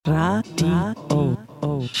Radio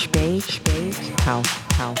Spätkauf.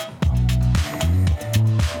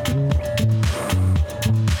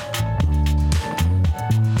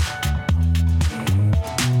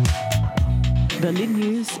 Berlin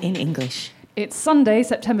News in English. It's Sunday,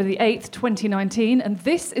 September the 8th, 2019, and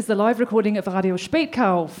this is the live recording of Radio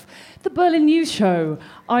Spätkauf, the Berlin News Show.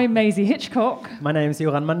 I'm Maisie Hitchcock. My name's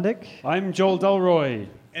Joran Mundik. I'm Joel Delroy.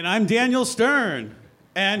 And I'm Daniel Stern.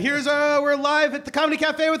 And here's we're live at the Comedy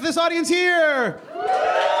Cafe with this audience here.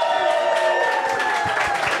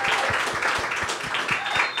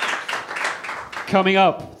 Coming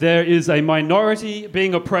up, there is a minority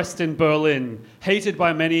being oppressed in Berlin, hated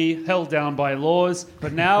by many, held down by laws,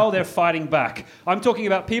 but now they're fighting back. I'm talking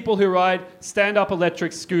about people who ride stand-up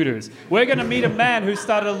electric scooters. We're going to meet a man who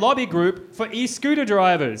started a lobby group for e-scooter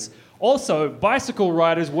drivers. Also, bicycle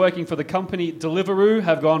riders working for the company Deliveroo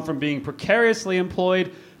have gone from being precariously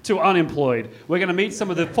employed to unemployed. We're going to meet some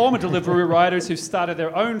of the former Deliveroo riders who started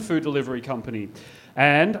their own food delivery company.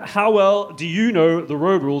 And how well do you know the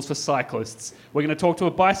road rules for cyclists? We're going to talk to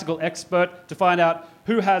a bicycle expert to find out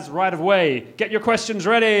who has right of way. Get your questions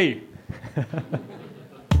ready.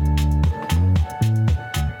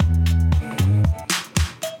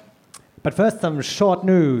 But first, some short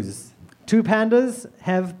news. 2 pandas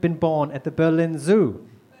have been born at the Berlin Zoo.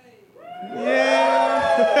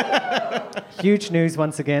 Yeah! Huge news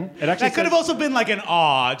once again. That could have also been like an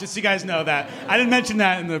awe, just so you guys know that. I didn't mention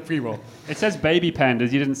that in the pre-roll. It says baby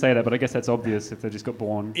pandas. You didn't say that, but I guess that's obvious if they just got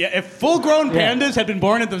born. Yeah, if full-grown pandas had been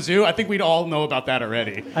born at the zoo, I think we'd all know about that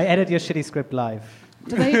already. I edit your shitty script live.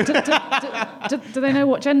 Do they know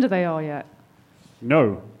what gender they are yet?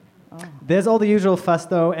 No. Oh. There's all the usual fuss,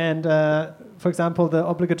 though, and, for example, the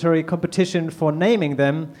obligatory competition for naming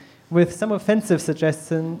them, with some offensive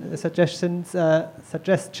suggestions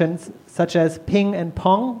such as ping and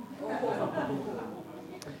pong.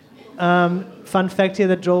 Fun fact here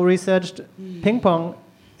that Joel researched, ping pong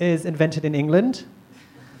is invented in England.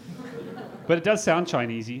 But it does sound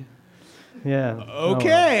Chinesey. Yeah.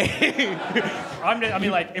 Okay. I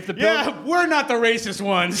mean, like, if the Bild... Yeah, we're not the racist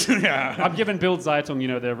ones. Yeah. I'm giving Bild Zeitung,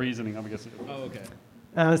 their reasoning. I guess. Oh, okay.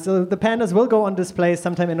 So the pandas will go on display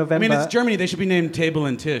sometime in November. I mean, it's Germany. They should be named Table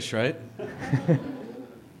and Tish, right?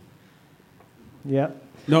 Yeah.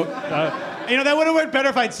 No. That would have worked better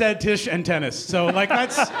if I'd said Tish and tennis. So,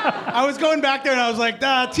 that's... I was going back there and I was like,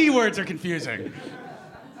 T words are confusing.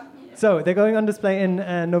 So they're going on display in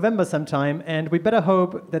November sometime, and we better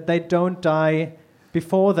hope that they don't die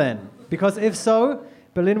before then. Because if so,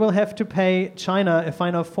 Berlin will have to pay China a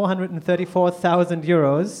fine of 434,000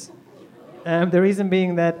 euros. The reason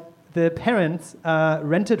being that the parents are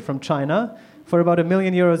rented from China for about €1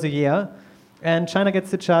 million a year, and China gets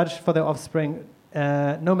to charge for their offspring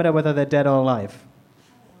no matter whether they're dead or alive.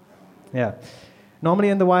 Yeah. Normally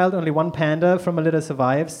in the wild, only one panda from a litter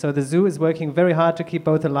survives, so the zoo is working very hard to keep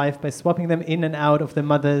both alive by swapping them in and out of the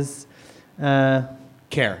mother's...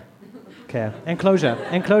 Care. Enclosure.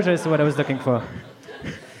 Enclosure is what I was looking for.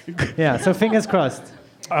 Yeah, so fingers crossed.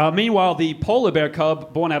 Meanwhile, the polar bear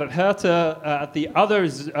cub born out at Hertha,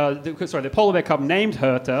 the polar bear cub named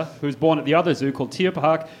Hertha, who's born at the other zoo called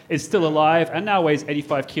Tierpark, is still alive and now weighs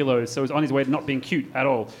 85 kilos, so is on his way to not being cute at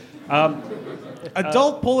all.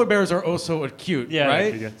 Adult polar bears are also cute,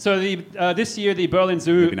 right? Yeah. So this year, the Berlin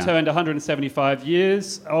Zoo turned 175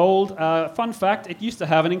 years old. Fun fact, it used to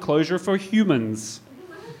have an enclosure for humans.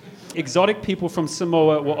 Exotic people from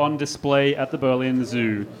Samoa were on display at the Berlin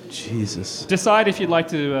Zoo. Jesus. Decide if you'd like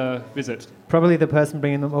to visit. Probably the person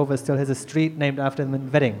bringing them over still has a street named after them in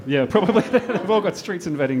Wedding. Yeah, probably. They've all got streets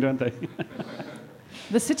in Wedding, don't they?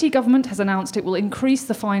 The city government has announced it will increase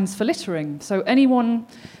the fines for littering. So anyone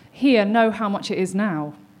here know how much it is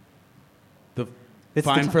now? The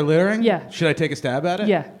fine for littering? Yeah. Should I take a stab at it?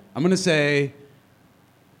 Yeah. I'm going to say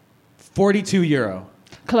 42 euro.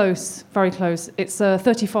 Close, very close. It's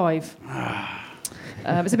 35.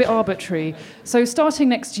 It's a bit arbitrary. So starting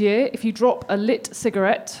next year, if you drop a you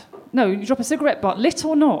drop a cigarette butt, lit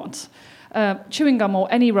or not, chewing gum or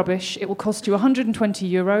any rubbish, it will cost you 120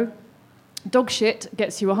 euro. Dog shit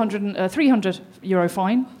gets you a 300 euro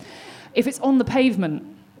fine. If it's on the pavement,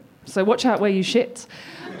 so watch out where you shit,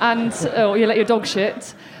 or you let your dog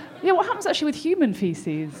shit. Yeah, what happens actually with human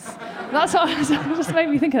feces? That's what just made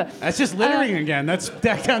me think of that. That's just littering again. That's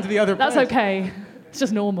back down to the other That's place. okay. It's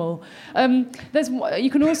just normal. You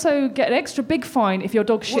can also get an extra big fine if your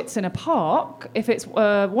dog shits in a park, if it's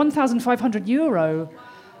 1,500 euro.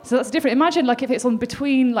 So that's different. Imagine like if it's on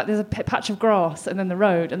between, like there's a patch of grass and then the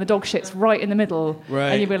road, and the dog shit's right in the middle, Right.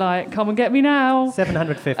 and you'd be like, "Come and get me now."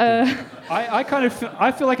 750.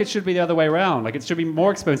 I feel like it should be the other way around. Like it should be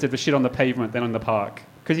more expensive to shit on the pavement than on the park,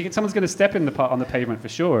 because someone's going to step in on the pavement for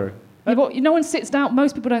sure. Yeah, but no one sits down.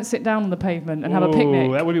 Most people don't sit down on the pavement and have a Ooh,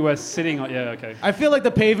 picnic. That would be worth sitting on. Yeah, okay. I feel like the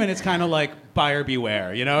pavement is kind of like buyer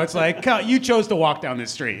beware. You know, it's like you chose to walk down this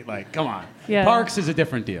street. Like, come on. Yeah. Parks is a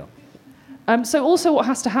different deal. So also what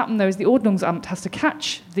has to happen, though, is the Ordnungsamt has to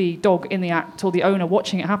catch the dog in the act or the owner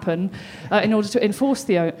watching it happen in order to enforce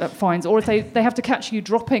the fines. Or if they have to catch you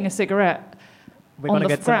dropping a cigarette We're on going to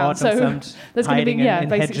the get some ground. Ordnungsamt there's going to be, hiding in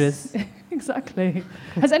basic- hedges. Exactly.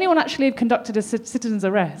 Has anyone actually conducted a citizen's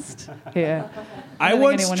arrest here? I don't think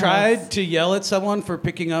once anyone tried has. to yell at someone for not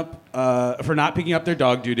picking up their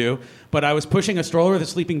dog doo-doo, but I was pushing a stroller with a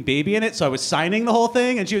sleeping baby in it, so I was signing the whole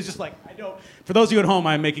thing, and she was just like, I don't. For those of you at home,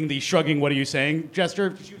 I'm making the shrugging, what are you saying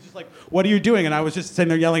gesture. She was just like, what are you doing? And I was just sitting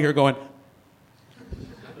there yelling at her going,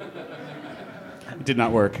 it did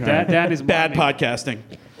not work. Dad is bad whining. podcasting.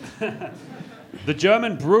 The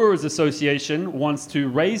German Brewers Association wants to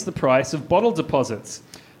raise the price of bottle deposits.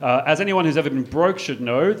 As anyone who's ever been broke should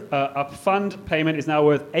know, a fund payment is now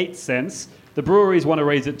worth 8 cents. The breweries want to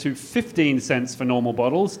raise it to 15 cents for normal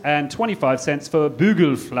bottles and 25 cents for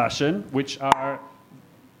Bügelflaschen, which are...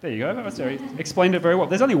 There you go. Sorry. Explained it very well.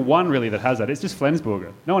 There's only one really that has that. It's just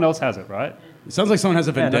Flensburger. No one else has it, right? It sounds like someone has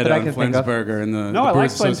a not that vendetta I on can think of. Flensburger in the No, I like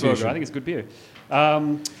Brewers Flensburger. Association. I think it's good beer.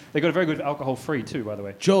 They got a very good alcohol-free too, by the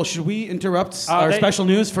way. Joel, should we interrupt our they- special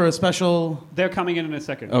news for a special... They're coming in a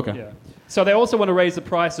second. Okay. Yeah. So they also want to raise the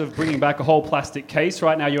price of bringing back a whole plastic case.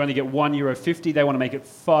 Right now you only get €1.50. They want to make it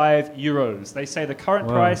 €5. They say the current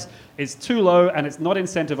price is too low and it's not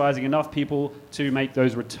incentivizing enough people to make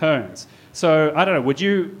those returns. So I don't know, would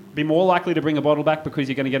you be more likely to bring a bottle back because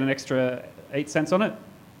you're going to get an extra 8 cents on it?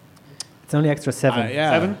 It's only extra 7.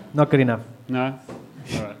 yeah. 7? Not good enough. No?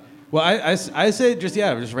 All right. Well, I say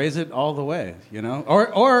just raise it all the way, you know?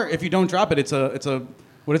 Or if you don't drop it, it's a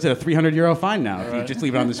what is it, a €300 fine now if you just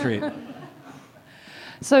leave it on the street.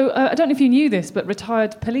 So I don't know if you knew this, but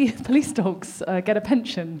retired police dogs get a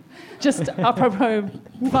pension. Just apropos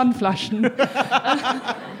Pfandflaschen.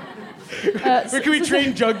 Can we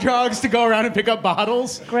train jug dogs to go around and pick up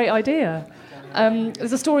bottles? Great idea.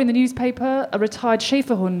 There's a story in the newspaper, a retired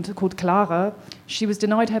Schäferhund called Clara. She was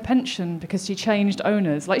denied her pension because she changed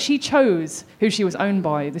owners. Like, she chose who she was owned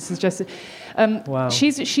by. This is just... Wow.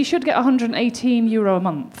 She should get €118 a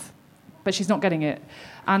month, but she's not getting it.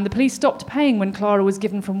 And the police stopped paying when Clara was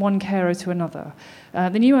given from one carer to another.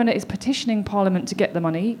 The new owner is petitioning Parliament to get the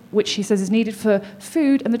money, which she says is needed for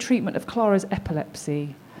food and the treatment of Clara's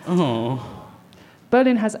epilepsy. Oh.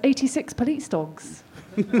 Berlin has 86 police dogs.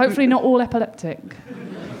 Hopefully not all epileptic.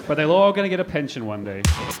 But they're all going to get a pension one day.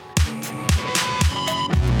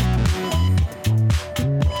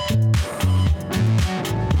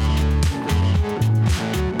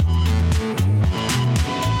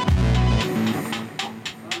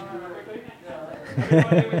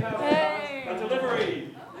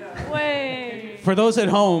 For those at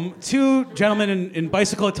home, two gentlemen in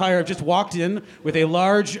bicycle attire have just walked in with a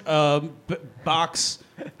large box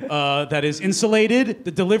that is insulated.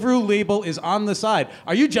 The Deliveroo label is on the side.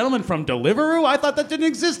 Are you gentlemen from Deliveroo? I thought that didn't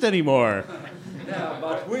exist anymore. Yeah,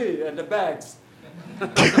 but we and the bags.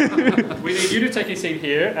 We need you to take a seat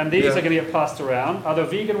here, and these are going to get passed around. Are the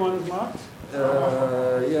vegan ones marked?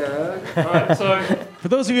 Yeah. All right, so For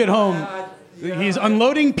those of you at home, he's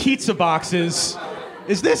unloading pizza boxes.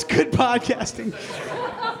 Is this good podcasting?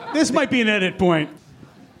 This might be an edit point.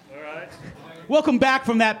 all right. Welcome back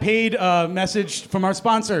from that paid message from our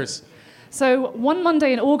sponsors. So one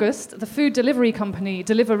Monday in August, the food delivery company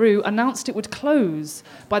Deliveroo announced it would close.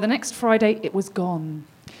 By the next Friday, it was gone.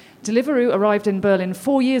 Deliveroo arrived in Berlin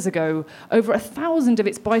 4 years ago. Over 1,000 of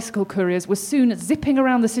its bicycle couriers were soon zipping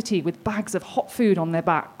around the city with bags of hot food on their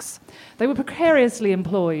backs. They were precariously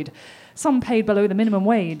employed, some paid below the minimum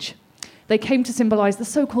wage. They came to symbolize the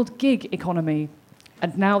so-called gig economy,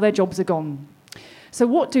 and now their jobs are gone. So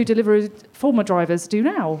what do Deliveroo former riders do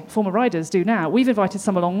now? We've invited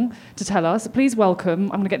some along to tell us. Please welcome,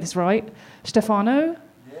 I'm going to get this right, Stefano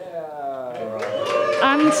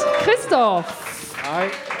and Christoph. Hi.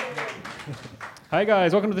 Hi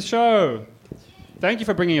guys, welcome to the show. Thank you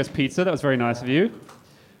for bringing us pizza. That was very nice of you.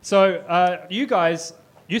 So you guys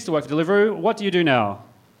used to work for Deliveroo. What do you do now?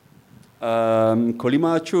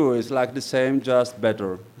 Colima 2 is like the same, just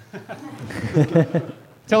better.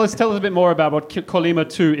 Tell us a bit more about what Colima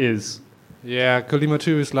 2 is. Yeah, Colima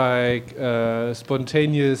 2 is like a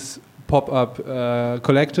spontaneous pop-up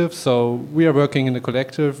collective. So we are working in a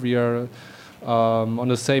collective. We are on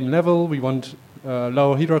the same level. We want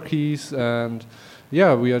low hierarchies, and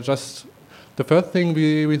yeah, we are just. The first thing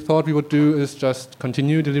we thought we would do is just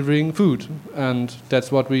continue delivering food, and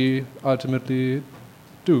that's what we ultimately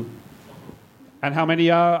do. And how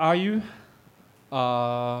many are you?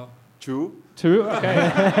 Two. Two?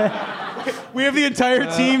 Okay. We have the entire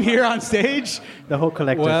team here on stage. The whole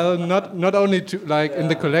collective. Well, not only two, like in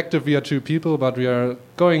the collective we are 2 people, but we are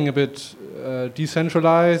going a bit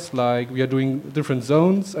decentralized. Like we are doing different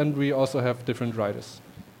zones, and we also have different riders.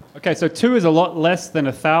 Okay, so 2 is a lot less than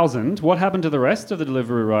 1,000. What happened to the rest of the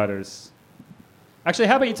Deliveroo riders? Actually,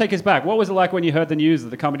 how about you take us back? What was it like when you heard the news that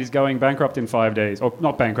the company's going bankrupt in 5 days? Or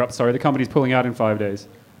not bankrupt, sorry, the company's pulling out in 5 days.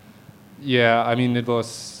 Yeah, I mean it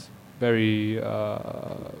was very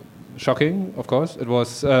shocking. Of course, it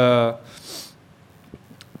was.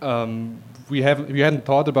 We hadn't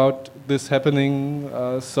thought about this happening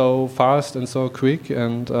so fast and so quick,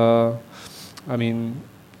 and I mean,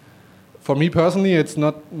 for me personally, it's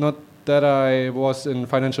not that I was in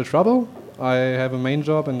financial trouble. I have a main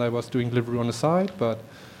job and I was doing delivery on the side, but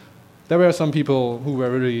there were some people who were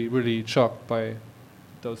really, really shocked by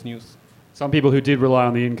those news. Some people who did rely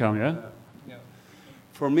on the income, yeah?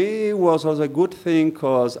 For me, it was also a good thing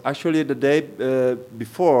because actually the day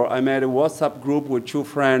before I made a WhatsApp group with 2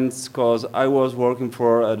 friends because I was working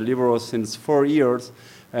for Deliveroo since 4 years,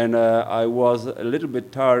 and I was a little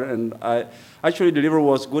bit tired, and actually Deliveroo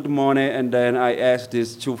was good money, and then I asked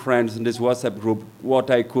these 2 friends in this WhatsApp group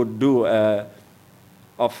what I could do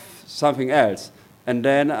of something else. And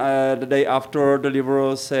then the day after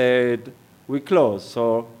Deliveroo said we close,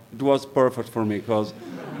 so it was perfect for me because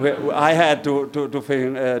I had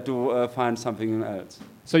to find something else.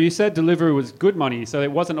 So you said Deliveroo was good money, so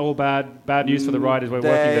it wasn't all bad news for the riders who were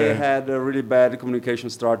working there. They had a really bad communication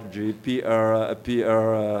strategy, PR,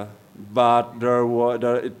 but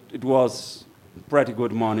it was pretty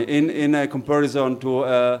good money in a comparison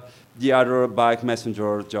to the other bike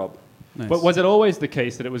messenger job. Nice. But was it always the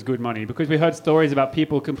case that it was good money? Because we heard stories about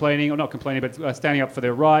people complaining, or not complaining, but standing up for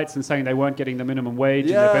their rights and saying they weren't getting the minimum wage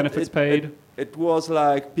and their benefits paid. It was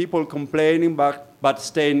like people complaining, but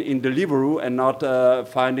staying in Deliveroo and not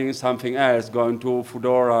finding something else, going to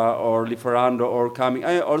Foodora or Lieferando or coming.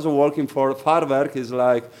 I also working for Fahrwerk, is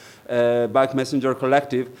like a bike messenger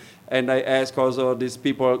collective. And I asked also these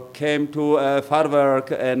people came to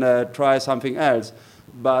Fahrwerk and try something else.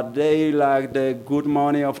 But they like the good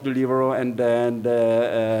money of Deliveroo, and then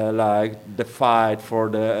like the fight for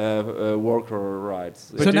the worker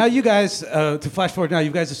rights. So now you guys, to flash forward now,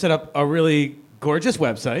 you guys have set up a really gorgeous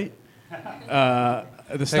website.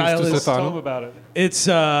 The style is. Tell them about it. It's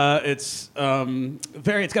got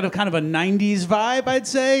a kind of a '90s vibe, I'd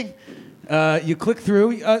say. You click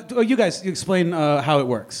through. You guys, you explain how it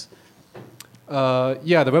works.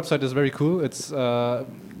 Yeah, the website is very cool. It's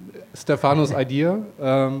Stefano's idea.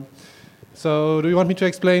 So do you want me to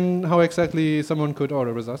explain how exactly someone could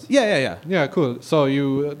order with us? Yeah. Yeah, cool. So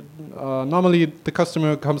you normally the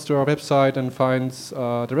customer comes to our website and finds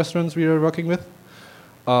the restaurants we are working with.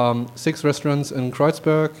 6 restaurants in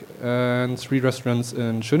Kreuzberg and 3 restaurants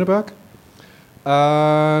in Schöneberg.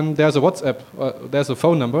 And there's a WhatsApp. There's a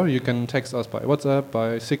phone number. You can text us by WhatsApp,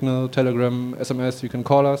 by Signal, Telegram, SMS. You can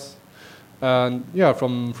call us. And yeah,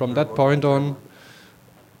 from that point on,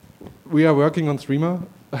 we are working on Streamer,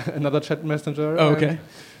 another chat messenger. Oh, okay.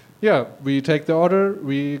 Yeah, we take the order,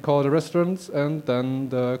 we call the restaurants, and then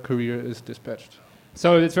the courier is dispatched.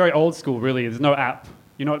 So it's very old school, really. There's no app.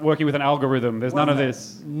 You're not working with an algorithm. There's none of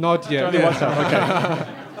this. Not yet. Only WhatsApp. Okay.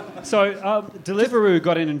 So Deliveroo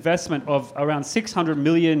got an investment of around $600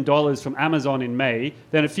 million from Amazon in May.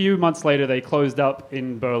 Then a few months later, they closed up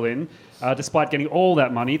in Berlin. Despite getting all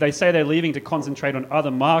that money, they say they're leaving to concentrate on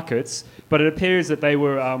other markets, but it appears that they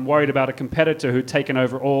were worried about a competitor who'd taken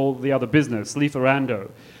over all the other business,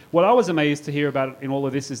 Lieferando. What I was amazed to hear about in all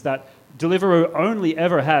of this is that Deliveroo only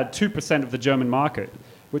ever had 2% of the German market,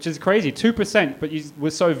 which is crazy, 2%, but you were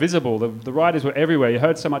so visible. The riders were everywhere. You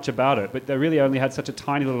heard so much about it, but they really only had such a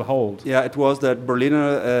tiny little hold. Yeah, it was that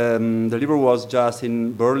Berliner, Deliveroo was just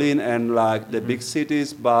in Berlin and like the big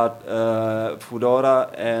cities, but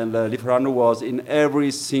Foodora and Lieferando was in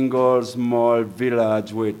every single small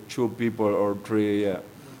village with 2 people or 3, yeah.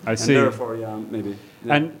 I see. And therefore, yeah, maybe.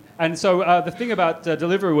 Yeah. And so the thing about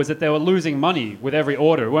Deliveroo was that they were losing money with every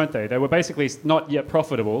order, weren't they? They were basically not yet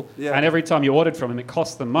profitable, and every time you ordered from them, it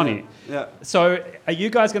cost them money. Yeah. So are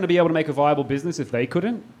you guys going to be able to make a viable business if they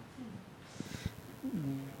couldn't?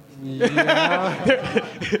 Yeah.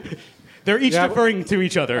 They're each referring to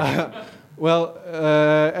each other. Well,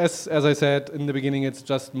 as I said in the beginning, it's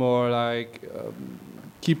just more like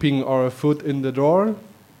keeping our foot in the door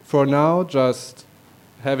for now just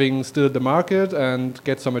having still the market and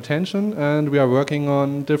get some attention, and we are working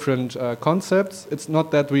on different concepts. It's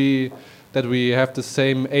not that we have the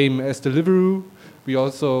same aim as Deliveroo. We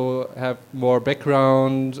also have more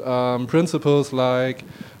background principles, like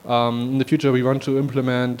in the future we want to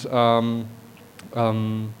implement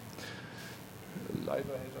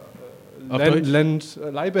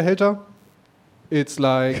Leihbehälter. It's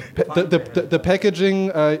like the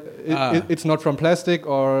packaging. It's not from plastic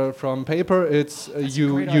or from paper. It's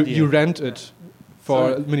you rent it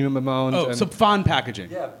for a minimum amount. Oh, some fun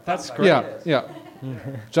packaging. Yeah, That's great. yeah.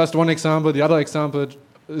 Just one example. The other example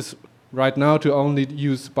is right now to only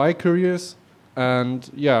use bike couriers, and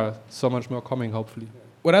so much more coming hopefully.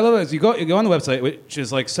 What I love is you go on the website, which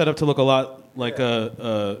is like set up to look a lot like a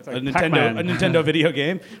Nintendo video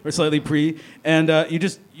game, or slightly pre, and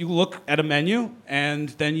you look at a menu and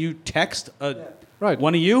then you text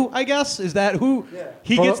one of you, I guess. Is that who? Yeah.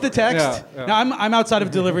 He gets the text. Yeah. Now I'm outside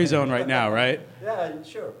of delivery zone right now, right? Yeah,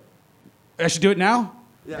 sure. I should do it now.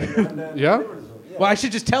 Yeah. Well, I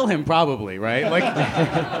should just tell him probably, right? Like,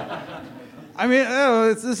 I mean,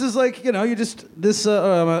 this is like, this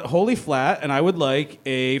holy flat, and I would like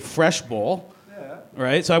a fresh bowl,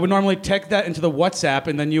 right? So I would normally text that into the WhatsApp,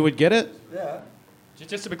 and then you would get it. Yeah.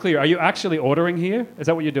 Just to be clear, are you actually ordering here? Is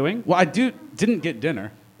that what you're doing? Well, I didn't get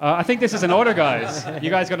dinner. I think this is an order, guys. You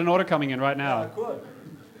guys got an order coming in right now. Cool.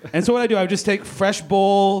 And so what I would just take fresh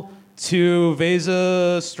bowl to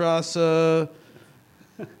Weserstrasse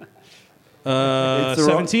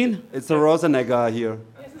 17. It's the Rosenegger here.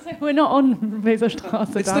 We're not on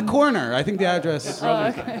Weserstrasse. It's the corner. I think the address. Oh,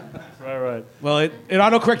 okay. Right. Well, it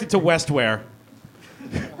auto-corrected to Westware.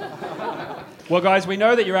 Well, guys, we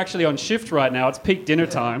know that you're actually on shift right now. It's peak dinner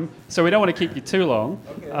time, so we don't want to keep you too long.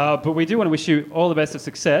 Okay. But we do want to wish you all the best of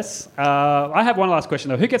success. I have one last question,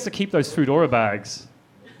 though. Who gets to keep those Foodora bags?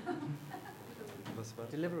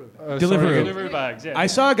 Deliveroo bags, yeah. I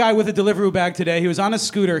saw a guy with a Deliveroo bag today. He was on a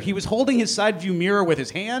scooter. He was holding his side view mirror with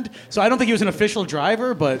his hand, so I don't think he was an official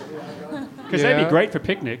driver, but... Because they'd be great for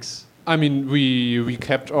picnics. I mean, we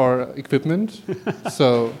kept our equipment,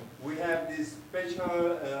 so... We have this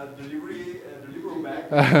special Deliveroo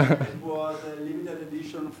bag. It was a limited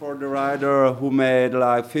edition for the rider who made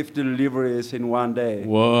like 50 deliveries in one day.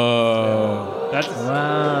 Whoa.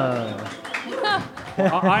 Wow.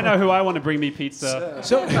 I know who I want to bring me pizza.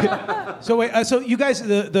 So wait. So you guys,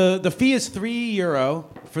 the fee is €3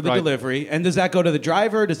 for the delivery, and does that go to the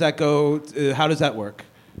driver? Does that go? How does that work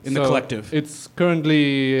in the collective? It's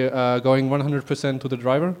currently going 100% to the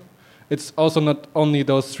driver. It's also not only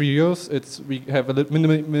those €3. We have a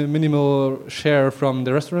minimal share from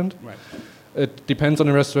the restaurant. Right. It depends on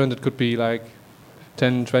the restaurant. It could be like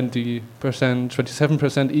 10, 20%,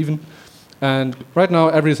 27% even. And right now,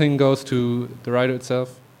 everything goes to the rider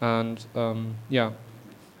itself, and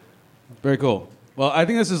Very cool. Well, I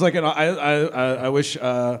think this is like I wish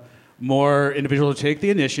more individuals take the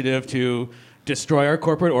initiative to destroy our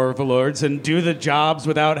corporate overlords and do the jobs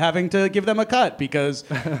without having to give them a cut, because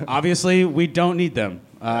obviously we don't need them.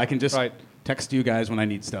 I can just text you guys when I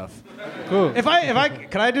need stuff. Cool. If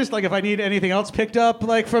I need anything else picked up,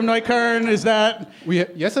 like from Neukölln, is that?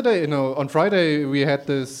 Yesterday, on Friday, we had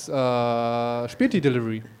this Späti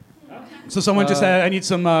delivery. So someone just said, I need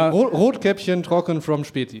some... Rotkäppchen trocken from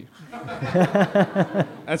Späti.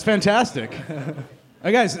 That's fantastic.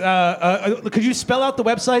 Guys, could you spell out the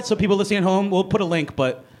website so people listening at home? We'll put a link,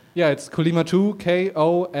 but... Yeah, it's Kolyma2,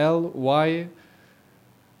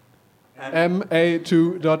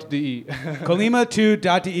 KOLYMA2.de.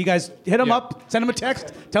 Kolyma2.de. Guys, hit them up, send them a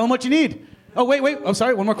text, tell them what you need. Oh, wait. I'm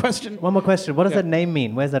sorry, one more question. What does that name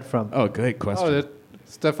mean? Where's that from? Oh, great question.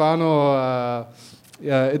 Stefano,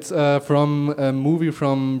 it's from a movie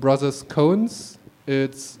from Brothers Coens.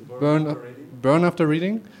 It's Burn After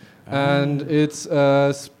Reading. And it's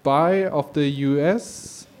a spy of the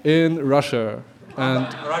US in Russia. And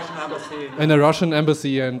in a Russian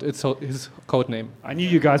embassy, and it's his code name. I knew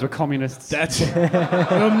you guys were communists. That's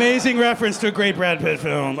an amazing reference to a great Brad Pitt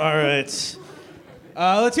film. All right.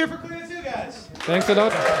 Let's hear it for Korea too, guys. Thanks a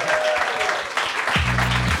lot.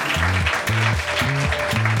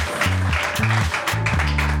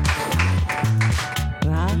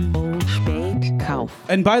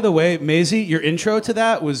 And by the way, Maisie, your intro to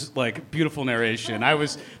that was like beautiful narration.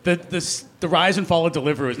 The rise and fall of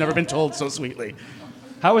Deliveroo has never been told so sweetly.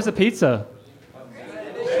 How was the pizza?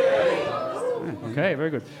 Okay, very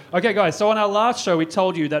good. Okay, guys, so on our last show, we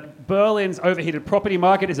told you that Berlin's overheated property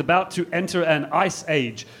market is about to enter an ice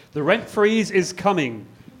age. The rent freeze is coming.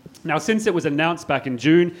 Now, since it was announced back in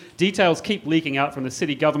June, details keep leaking out from the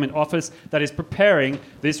city government office that is preparing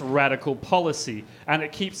this radical policy, and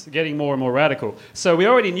it keeps getting more and more radical. So we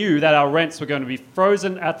already knew that our rents were going to be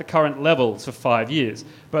frozen at the current levels for 5 years,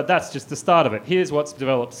 but that's just the start of it. Here's what's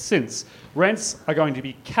developed since. Rents are going to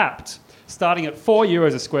be capped, starting at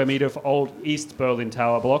 €4 a square metre for old East Berlin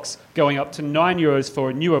Tower blocks, going up to €9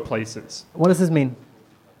 for newer places. What does this mean?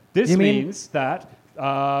 This You mean- means that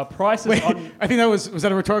prices Wait, on... I think that was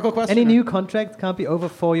that a rhetorical question? Any or- new contracts can't be over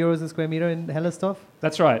 €4 a square meter in Hellersdorf?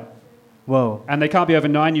 That's right. Whoa. And they can't be over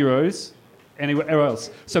 €9 anywhere else.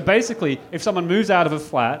 So basically, if someone moves out of a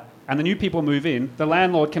flat and the new people move in, the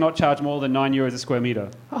landlord cannot charge more than €9 a square metre.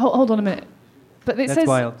 Hold on a minute. But it That's says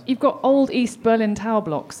wild. you've got old East Berlin tower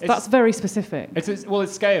blocks. It's- That's very specific. It's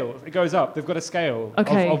scale. It goes up. They've got a scale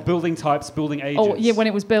Okay. of building types, building ages. Oh, yeah, when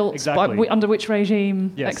it was built, Exactly. under which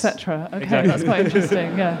regime, Yes. etc. Okay, Exactly. that's quite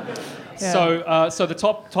interesting. Yeah. Yeah. So the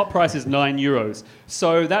top price is €9.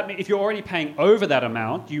 So that if you're already paying over that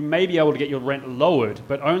amount, you may be able to get your rent lowered,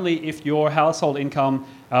 but only if your household income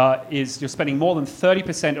you're spending more than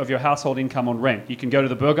 30% of your household income on rent. You can go to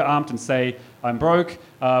the Bürgeramt and say, I'm broke,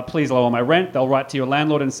 please lower my rent. They'll write to your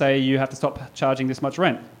landlord and say, you have to stop charging this much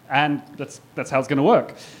rent. And that's how it's going to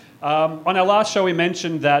work. On our last show, we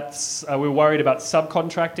mentioned that we were worried about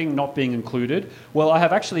subcontracting not being included. Well, I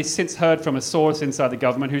have actually since heard from a source inside the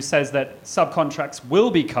government who says that subcontracts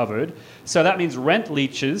will be covered. So that means rent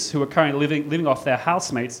leeches who are currently living off their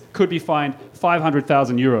housemates could be fined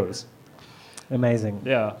 €500,000. Amazing.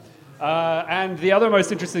 Yeah. And the other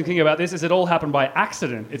most interesting thing about this is it all happened by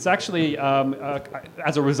accident. It's actually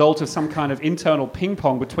as a result of some kind of internal ping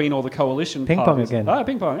pong between all the coalition Ping pong parties. again. Ah,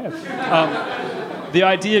 ping pong, yeah. The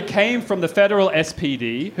idea came from the federal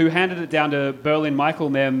SPD, who handed it down to the Berlin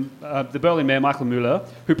Mayor Michael Müller,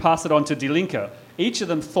 who passed it on to Die Linke. Each of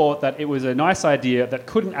them thought that it was a nice idea that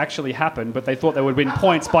couldn't actually happen, but they thought they would win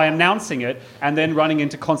points by announcing it and then running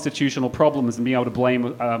into constitutional problems and being able to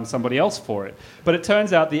blame somebody else for it. But it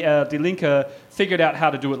turns out the Die Linke figured out how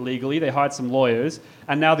to do it legally. They hired some lawyers,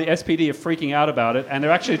 and now the SPD are freaking out about it, and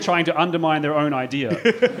they're actually trying to undermine their own idea.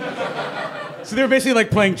 So they were basically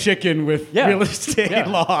like playing chicken with Yeah. real estate Yeah.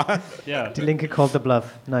 law. Yeah. Die Linke called the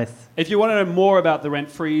bluff. Nice. If you want to know more about the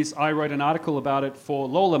rent freeze, I wrote an article about it for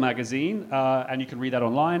Lola magazine, and you can read that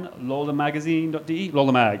online, lolamagazine.de,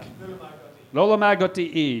 Lolamag.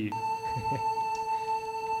 Lolamag.de.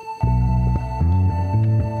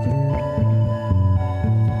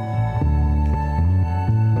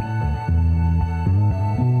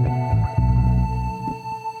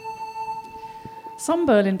 Some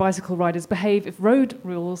Berlin bicycle riders behave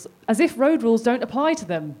as if road rules don't apply to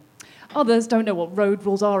them. Others don't know what road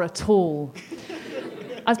rules are at all.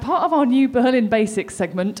 As part of our new Berlin Basics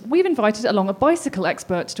segment, we've invited along a bicycle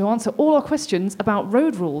expert to answer all our questions about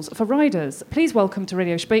road rules for riders. Please welcome to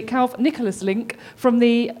Radio Speetkauf Nicholas Link from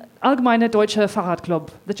the Allgemeine Deutsche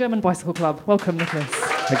Fahrradclub, the German bicycle club. Welcome, Nicholas.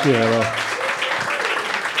 Thank you. Hello.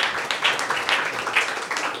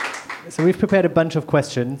 So we've prepared a bunch of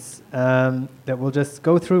questions that we'll just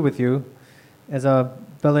go through with you as our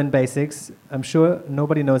Berlin Basics. I'm sure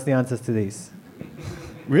nobody knows the answers to these.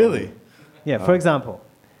 Really? Yeah, for example,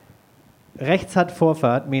 rechts hat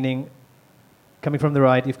Vorfahrt, meaning coming from the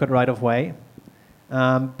right, you've got right of way.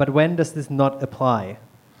 But when does this not apply?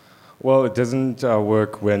 Well, it doesn't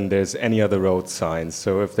work when there's any other road signs.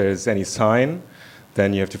 So if there's any sign,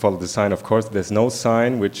 then you have to follow the sign. Of course, there's no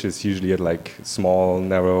sign, which is usually at like small,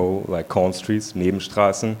 narrow, like corn streets,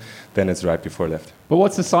 Nebenstraßen, then it's right before left. But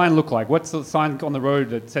what's the sign look like? What's the sign on the road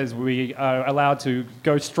that says we are allowed to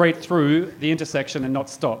go straight through the intersection and not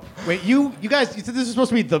stop? Wait, you guys, you said this is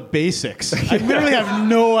supposed to be the basics. I literally have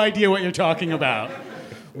no idea what you're talking about.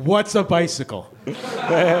 What's a bicycle?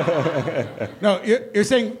 No, you're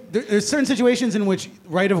saying there's certain situations in which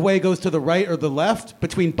right-of-way goes to the right or the left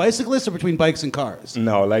between bicyclists or between bikes and cars?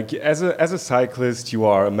 No, like as a cyclist, you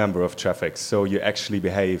are a member of traffic, so you actually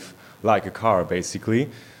behave like a car, basically.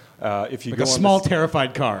 If you Like go a on small, the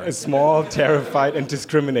terrified car. a small, terrified, and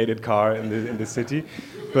discriminated car in the city.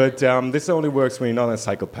 But this only works when you're not on a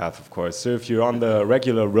cycle path, of course. So if you're on the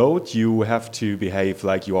regular road, you have to behave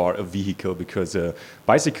like you are a vehicle, because a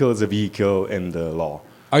bicycle is a vehicle in the law.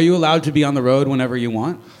 Are you allowed to be on the road whenever you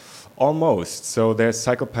want? Almost. So there's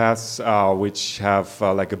cycle paths which have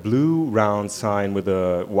like a blue round sign with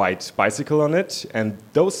a white bicycle on it. And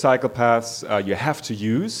those cycle paths you have to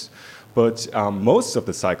use. But most of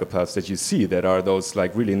the cycle paths that you see that are those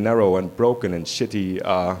like really narrow and broken and shitty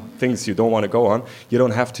things you don't want to go on, you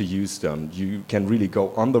don't have to use them. You can really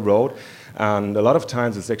go on the road. And a lot of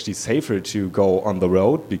times it's actually safer to go on the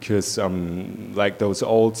road because like those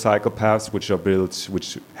old cycle paths which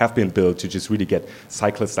have been built to just really get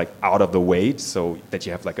cyclists like out of the way so that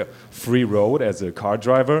you have like a free road as a car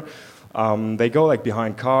driver. They go like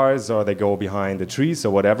behind cars or they go behind the trees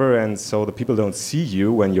or whatever, and so the people don't see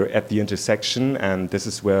you when you're at the intersection, and this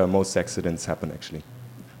is where most accidents happen actually.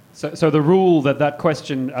 So the rule that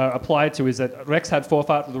question applied to is that Rex had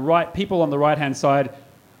forethought. The right people on the right-hand side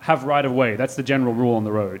have right of way. That's the general rule on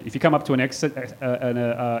the road. If you come up to an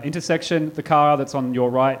intersection, the car that's on your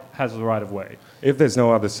right has the right of way. If there's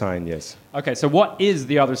no other sign, yes. Okay, so what is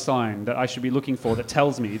the other sign that I should be looking for that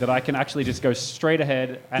tells me that I can actually just go straight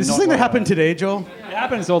ahead and Is this not thing that wrong? happened today, Joel? It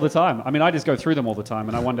happens all the time. I mean, I just go through them all the time,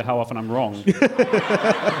 and I wonder how often I'm wrong.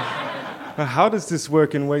 How does this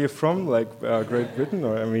work and where you're from, like Great Britain?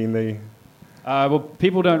 Or I mean, they... Well,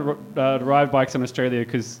 people don't ride bikes in Australia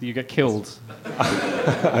because you get killed.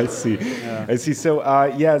 I see. Yeah. I see. So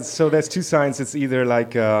so there's two signs. It's either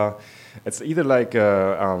like a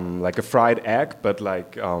fried egg, but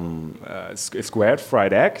like a squared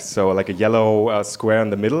fried egg. So like a yellow square in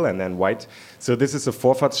the middle and then white. So this is a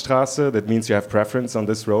Vorfahrtsstraße. That means you have preference on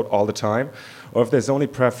this road all the time. Or if there's only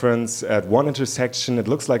preference at one intersection, it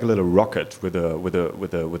looks like a little rocket with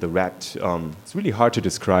a red. It's really hard to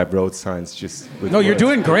describe road signs just. With No, you're words.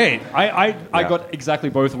 doing great. I got exactly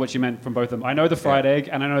both of what you meant from both of them. I know the fried egg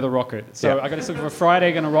and I know the rocket. So Yeah. I got to look for a fried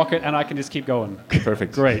egg and a rocket, and I can just keep going.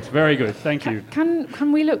 Perfect. Great, very good. Thank you.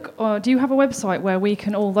 Can we look? Do you have a website where we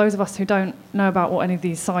can, all those of us who don't know about what any of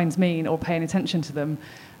these signs mean or pay any attention to them,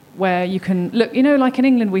 where you can look? You know, like in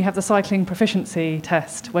England, we have the cycling proficiency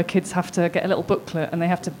test, where kids have to get a little booklet and they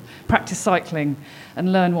have to practice cycling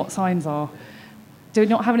and learn what signs are. Do we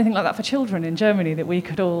not have anything like that for children in Germany that we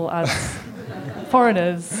could all, as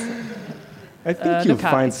foreigners? I think you'll look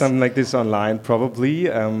at find it. something like this online, probably.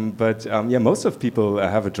 But most of people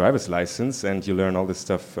have a driver's license, and you learn all this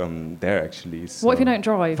stuff there, actually. So. What if you don't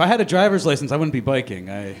drive? If I had a driver's license, I wouldn't be biking.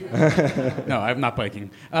 No, I'm not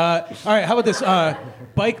biking. All right, how about this?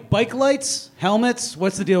 Bike lights, helmets.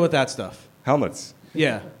 What's the deal with that stuff? Helmets.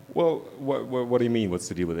 Yeah. Well, what do you mean? What's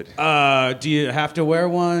the deal with it? Do you have to wear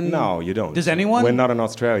one? No, you don't. Does anyone? We're not in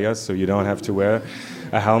Australia, so you don't have to wear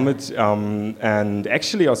a helmet. And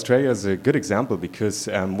actually, Australia is a good example because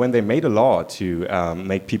when they made a law to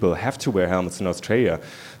make people have to wear helmets in Australia,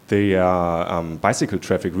 the bicycle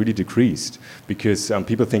traffic really decreased because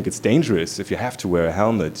people think it's dangerous if you have to wear a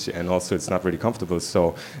helmet, and also it's not really comfortable.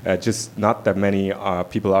 So just not that many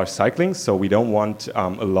people are cycling, so we don't want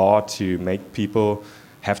a law to make people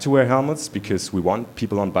have to wear helmets because we want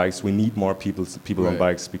people on bikes. We need more people on Right.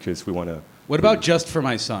 bikes because we want to. What about just for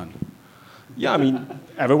my son? Yeah, I mean,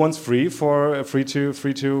 everyone's free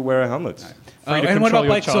to wear a helmet. Free to And what control about your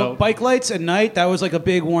bikes? So child. bike lights at night, that was like a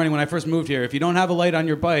big warning when I first moved here. If you don't have a light on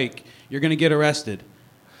your bike, you're going to get arrested.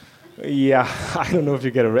 Yeah, I don't know if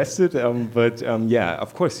you get arrested, but yeah,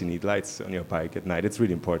 of course you need lights on your bike at night. It's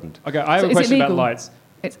really important. Okay, I have So a is it question about legal? lights.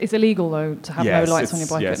 It's illegal, though, to have no lights on your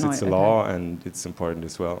bike yes, at night. it's a okay. law, and it's important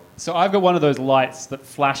as well. So I've got one of those lights that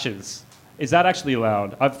flashes. Is that actually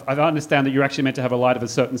allowed? I understand that you're actually meant to have a light of a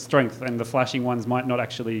certain strength, and the flashing ones might not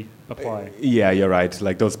actually apply. Yeah, you're right.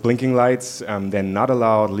 Like those blinking lights, they're not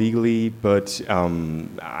allowed legally, but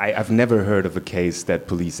I've never heard of a case that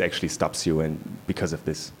police actually stops you because of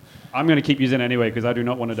this. I'm going to keep using it anyway because I do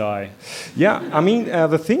not want to die. Yeah, I mean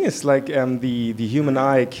the thing is like the human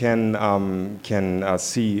eye can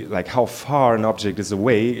see like how far an object is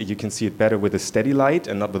away. You can see it better with a steady light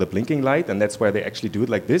and not with a blinking light, and that's why they actually do it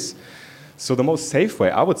like this. So the most safe way,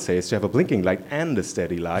 I would say, is to have a blinking light and a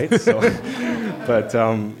steady light. So, but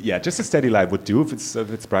yeah, just a steady light would do if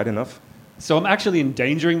it's bright enough. So I'm actually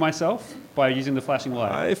endangering myself by using the flashing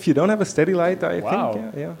light. If you don't have a steady light, I Wow.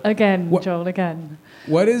 think, yeah. Again, What- Joel, again.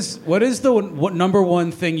 What is the number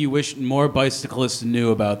one thing you wish more bicyclists knew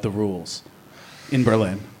about the rules in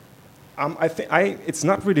Berlin? I think it's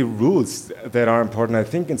not really rules that are important. I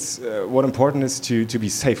think it's what important is to be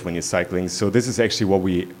safe when you're cycling. So this is actually what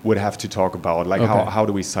we would have to talk about, like Okay. how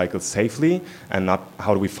do we cycle safely and not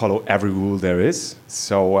how do we follow every rule there is.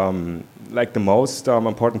 So like the most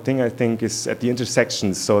important thing I think is at the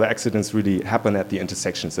intersections. So the accidents really happen at the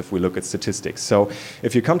intersections if we look at statistics. So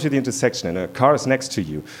if you come to the intersection and a car is next to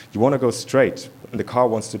you, you want to go straight and the car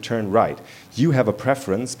wants to turn right. You have a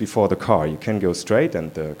preference before the car. You can go straight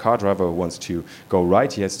and the car driver wants to go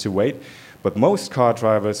right. He has to wait. But most car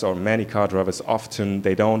drivers, or many car drivers, often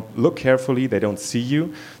they don't look carefully, they don't see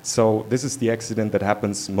you. So this is the accident that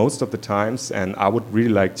happens most of the times. And I would really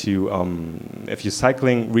like to, if you're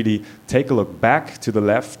cycling, really take a look back to the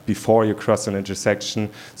left before you cross an intersection,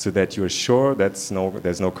 so that you're sure there's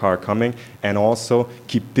no car coming, and also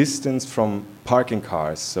keep distance from parking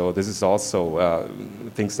cars. So this is also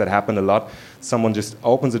things that happen a lot. Someone just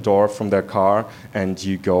opens a door from their car and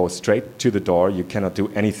you go straight to the door. You cannot do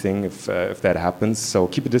anything if that happens. So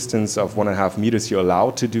keep a distance of 1.5 meters. You're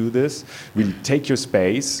allowed to do this. Really take your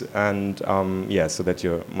space, and so that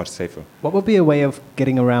you're much safer. What would be a way of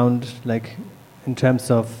getting around, like in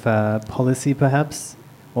terms of policy perhaps,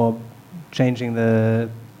 or changing the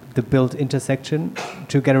built intersection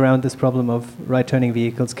to get around this problem of right-turning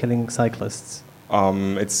vehicles killing cyclists?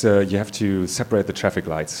 You have to separate the traffic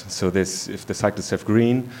lights. So if the cyclists have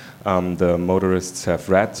green, the motorists have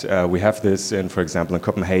red. We have this for example, in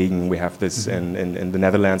Copenhagen. We have this in the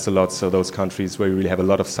Netherlands a lot. So those countries where you really have a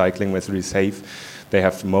lot of cycling, where it's really safe, they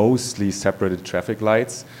have mostly separated traffic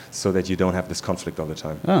lights, so that you don't have this conflict all the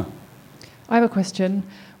time. Oh. I have a question.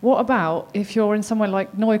 What about if you're in somewhere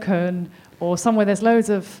like Neukölln, or somewhere there's loads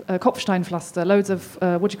of Kopfsteinpflaster, loads of,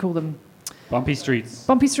 what do you call them? Bumpy streets.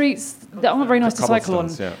 Bumpy streets that aren't very nice to cycle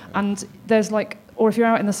on. Yeah. And there's or if you're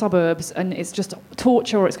out in the suburbs and it's just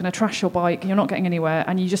torture, or it's going to trash your bike and you're not getting anywhere,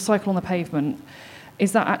 and you just cycle on the pavement,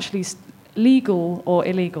 is that actually legal or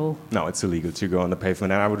illegal? No, it's illegal to go on the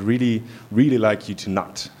pavement. And I would really, really like you to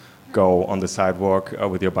not go on the sidewalk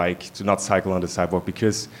with your bike, to not cycle on the sidewalk,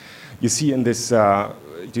 because you see in this...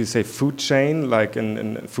 do you say food chain? Like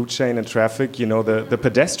in food chain and traffic, the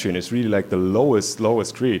pedestrian is really like the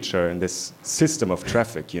lowest creature in this system of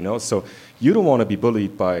traffic, So you don't want to be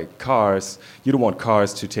bullied by cars. You don't want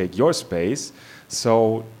cars to take your space.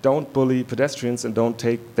 So don't bully pedestrians and don't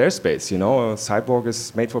take their space, A sidewalk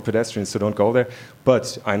is made for pedestrians, so don't go there.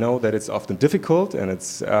 But I know that it's often difficult, and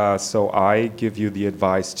so I give you the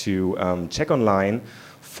advice to check online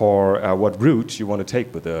for what route you want to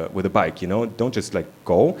take with a bike, Don't just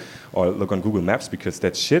go or look on Google Maps, because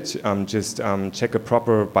that's shit. Just check a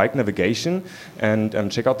proper bike navigation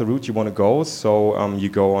and check out the route you want to go. So you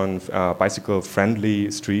go on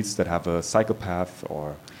bicycle-friendly streets that have a cycle path.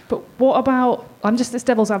 But what about, I'm just this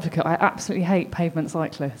devil's advocate, I absolutely hate pavement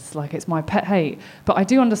cyclists, it's my pet hate. But I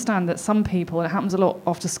do understand that some people, and it happens a lot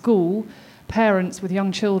after school, parents with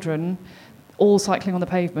young children, all cycling on the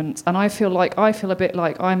pavement, and I feel a bit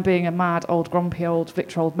like I'm being a mad old grumpy old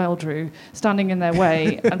Victor old Meldrew standing in their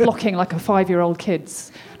way and blocking a 5-year-old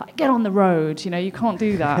kids. Get on the road, you can't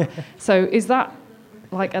do that. So is that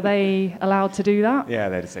are they allowed to do that? Yeah,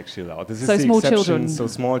 that is actually allowed. This is so the small exception. children. So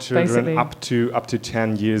small children up to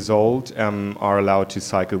 10 years old are allowed to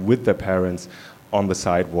cycle with their parents on the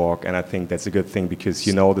sidewalk, and I think that's a good thing, because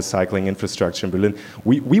the cycling infrastructure in Berlin,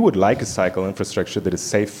 we would like a cycle infrastructure that is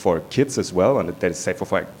safe for kids as well, and that is safe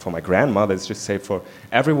for my grandma, that's just safe for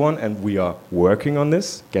everyone, and we are working on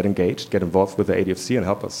this. Get engaged, get involved with the ADFC and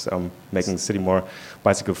help us making the city more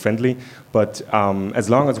bicycle friendly. But as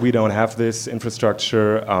long as we don't have this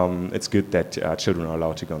infrastructure, it's good that children are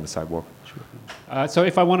allowed to go on the sidewalk. So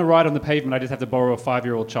if I want to ride on the pavement, I just have to borrow a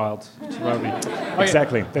 5-year-old child to ride me. Okay.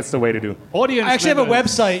 Exactly, that's the way to do. Audience I actually members. have a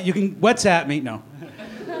website. You can WhatsApp me. No,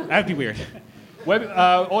 that'd be weird.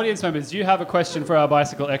 Audience members, do you have a question for our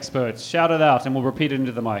bicycle experts? Shout it out and we'll repeat it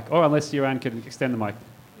into the mic. Or unless Joanne can extend the mic.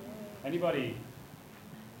 Anybody?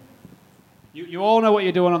 You all know what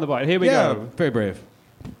you're doing on the bike. Here we go. Very brave.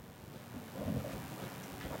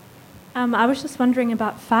 I was just wondering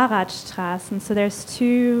about Fahrradstraßen. So there's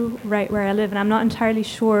 2 right where I live, and I'm not entirely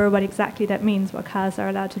sure what exactly that means, what cars are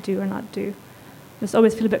allowed to do or not do. I just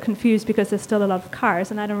always feel a bit confused because there's still a lot of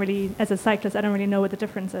cars, and as a cyclist, I don't really know what the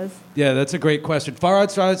difference is. Yeah, that's a great question.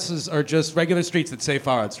 Fahrradstraßen are just regular streets that say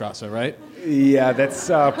Fahrradstraße, right? Yeah, that's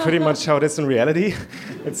pretty much how it is in reality.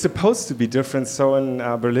 It's supposed to be different. So in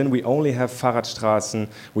Berlin, we only have Fahrradstraßen,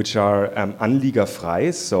 which are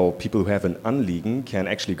anliegerfrei. So people who have an Anliegen can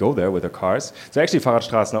actually go there with their cars. So actually,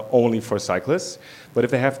 Fahrradstraßen are only for cyclists. But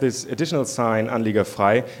if they have this additional sign,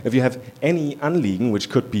 Anliegerfrei, if you have any Anliegen, which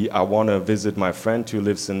could be, I want to visit my friend who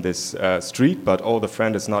lives in this street, but the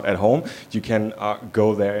friend is not at home, you can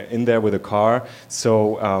go in there with a car.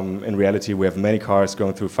 So in reality, we have many cars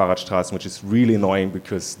going through Fahrradstraßen, which is really annoying,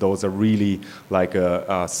 because those are really like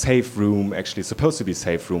a safe room, actually supposed to be a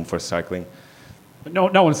safe room for cycling. But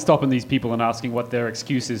no one's stopping these people and asking what their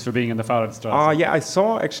excuse is for being in the Fahrradstraße. Yeah, I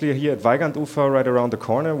saw actually here at Weigandufer right around the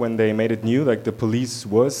corner when they made it new, like the police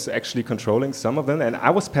was actually controlling some of them. And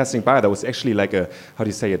I was passing by, there was actually like a, how do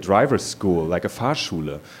you say, a driver's school, like a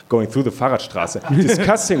Fahrschule, going through the Fahrradstraße,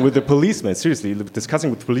 discussing with the policemen, seriously,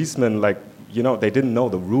 discussing with policemen, like, you know, they didn't know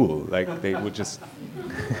the rule. Like, they would just...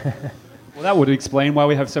 Well, that would explain why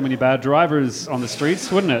we have so many bad drivers on the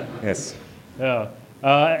streets, wouldn't it? Yes. Yeah.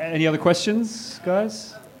 Any other questions,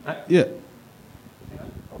 guys? Yeah.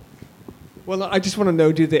 Well, I just want to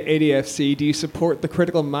know, do the ADFC, do you support the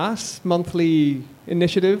Critical Mass monthly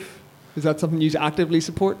initiative? Is that something you actively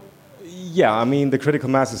support? Yeah, I mean, the critical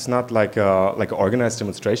mass is not like an organized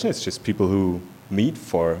demonstration. It's just people who meet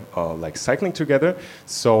for like cycling together.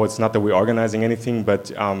 So it's not that we're organizing anything,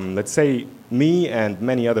 but let's say me and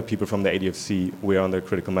many other people from the ADFC, we're on the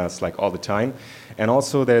critical mass like all the time. And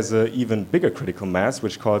also there's an even bigger critical mass,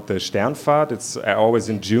 which is called the Sternfahrt. It's always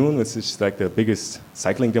in June, which is like the biggest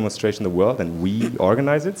cycling demonstration in the world, and we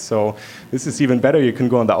organize it. So this is even better. You can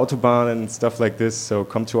go on the Autobahn and stuff like this. So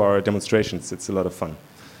come to our demonstrations. It's a lot of fun.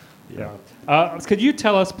 Yeah. Could you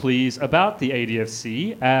tell us, please, about the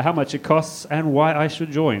ADFC, how much it costs, and why I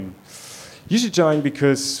should join? You should join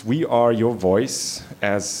because we are your voice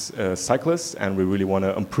as cyclists, and we really want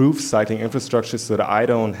to improve cycling infrastructure so that I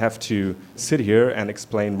don't have to sit here and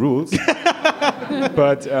explain rules.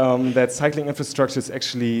 But that cycling infrastructure is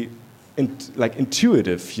actually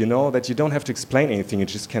intuitive, you know, that you don't have to explain anything. You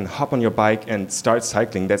just can hop on your bike and start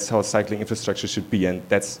cycling. That's how cycling infrastructure should be, and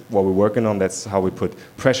that's what we're working on. That's how we put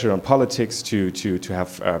pressure on politics to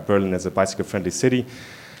have Berlin as a bicycle-friendly city.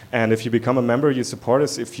 And if you become a member, you support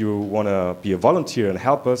us. If you want to be a volunteer and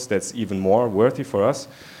help us, that's even more worthy for us.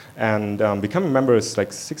 And becoming a member is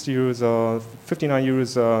like 60 euros or 59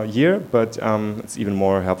 euros a year, but it's even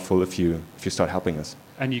more helpful if you start helping us.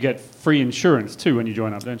 And you get free insurance too when you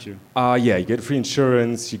join up, don't you? Yeah, you get free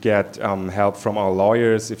insurance. You get help from our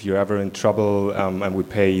lawyers if you're ever in trouble, and we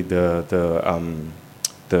pay the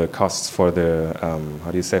costs for the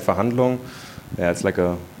how do you say, Verhandlung? Yeah, it's like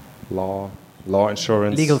a law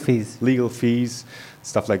insurance. Legal fees,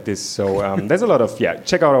 stuff like this. So there's a lot of,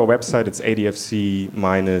 check out our website. It's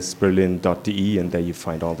adfc-berlin.de, and there you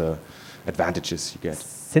find all the advantages you get.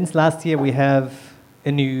 Since last year, we have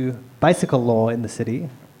a new bicycle law in the city.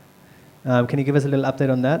 Can you give us a little update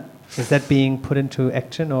on that? Is that being put into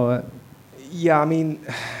action, or? Yeah, I mean,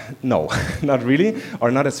 no, not really,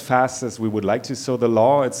 or not as fast as we would like to. So the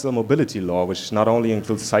law, it's a mobility law, which not only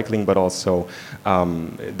includes cycling, but also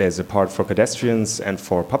there's a part for pedestrians and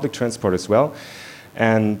for public transport as well.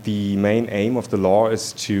 And the main aim of the law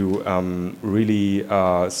is to really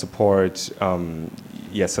support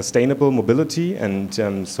sustainable mobility,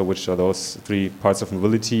 and so which are those three parts of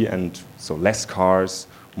mobility, and so less cars,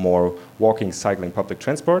 more walking, cycling, public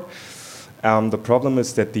transport. The problem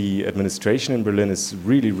is that the administration in Berlin is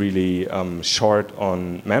really, really short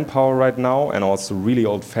on manpower right now, and also really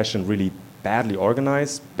old-fashioned, really badly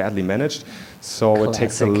organized, badly managed. So Classic. It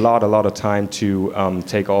takes a lot of time to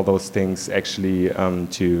take all those things actually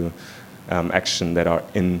to action that are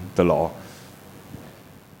in the law.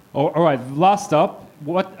 All right, last up,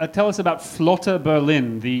 tell us about Flotte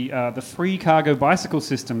Berlin, the free cargo bicycle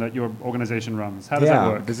system that your organization runs. How does that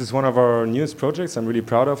work? This is one of our newest projects I'm really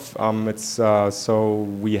proud of. So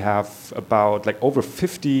we have about over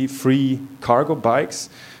 50 free cargo bikes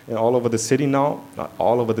all over the city now. Not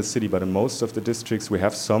all over the city, but in most of the districts we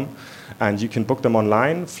have some. And you can book them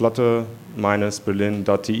online,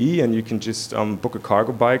 flotte-berlin.de, and you can just book a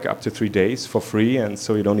cargo bike up to 3 days for free. And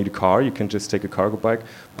so you don't need a car. You can just take a cargo bike,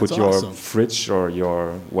 put That's your awesome. fridge or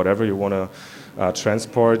your whatever you want to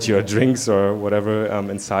transport, your drinks or whatever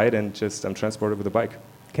inside, and just transport it with a bike.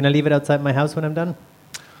 Can I leave it outside my house when I'm done?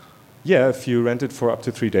 Yeah, if you rent it for up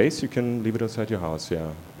to 3 days, you can leave it outside your house,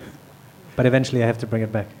 yeah. But eventually I have to bring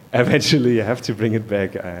it back. Eventually you have to bring it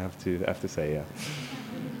back, I have to say, yeah.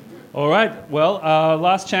 All right, well,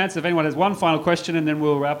 last chance if anyone has one final question, and then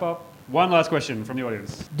we'll wrap up. One last question from the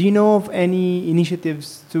audience. Do you know of any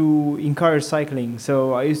initiatives to encourage cycling?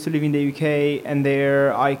 So I used to live in the UK, and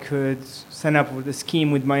there I could sign up with a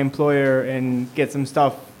scheme with my employer and get some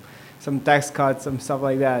stuff, some tax cuts, some stuff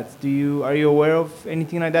like that. Are you aware of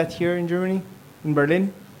anything like that here in Germany, in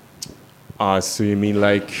Berlin? So you mean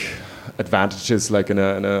like advantages, like in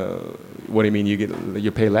a what do you mean?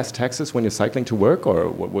 You pay less taxes when you're cycling to work, or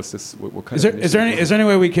what was this? What kind of is there any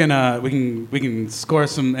way we can score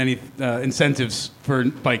some incentives for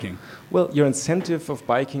biking? Well, your incentive of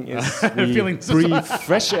biking is Feeling we so breathe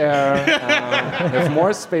fresh air, have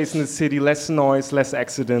more space in the city, less noise, less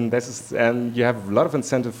accident, and you have a lot of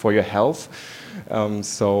incentive for your health.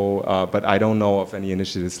 But I don't know of any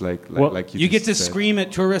initiatives like You get just to said. scream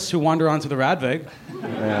at tourists who wander onto the Radweg.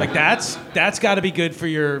 Like that's got to be good for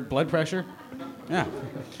your blood pressure. Yeah.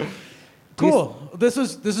 Cool. This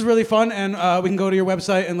is really fun, and we can go to your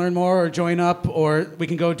website and learn more, or join up, or we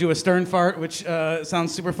can go do a stern fart, which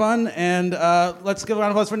sounds super fun. And let's give a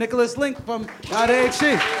round of applause for Nicholas Link from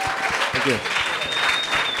ADHD. Thank you.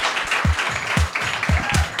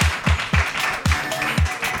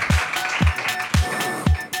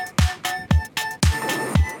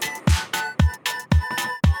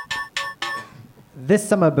 This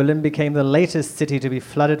summer, Berlin became the latest city to be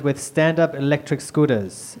flooded with stand-up electric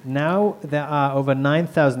scooters. Now there are over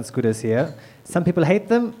 9,000 scooters here. Some people hate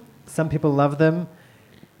them, some people love them.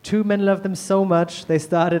 Two men love them so much they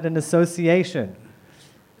started an association.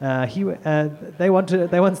 They want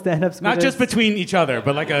stand-up scooters. Not just between each other,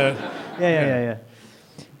 but like a... Yeah.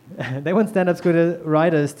 They want stand-up scooter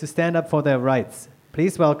riders to stand up for their rights.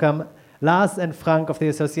 Please welcome Lars and Frank of the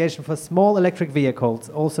Association for Small Electric Vehicles,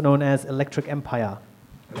 also known as Electric Empire.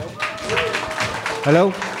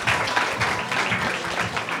 Hello.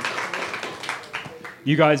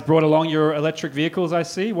 You guys brought along your electric vehicles, I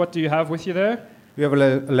see. What do you have with you there? We have an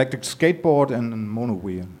electric skateboard and a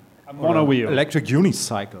monowheel. A monowheel. Electric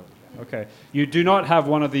unicycle. Okay. You do not have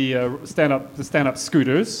one of the stand-up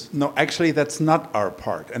scooters. No, actually, that's not our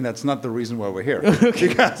part, and that's not the reason why we're here.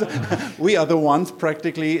 Because we are the ones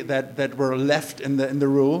practically that were left in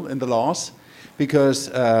the laws, because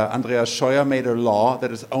Andreas Scheuer made a law that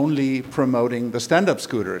is only promoting the stand-up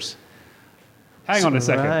scooters. Hang on a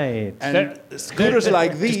second. Right. And scooters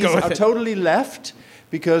like these are totally left,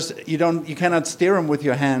 because you cannot steer them with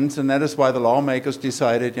your hands, and that is why the lawmakers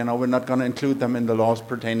decided, we're not going to include them in the laws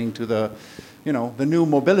pertaining to the new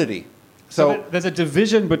mobility. So there's a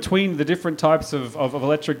division between the different types of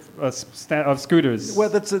electric of scooters. Well,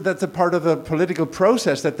 that's a part of the political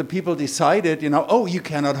process that the people decided, you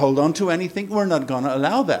cannot hold on to anything, we're not going to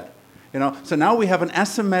allow that. So now we have an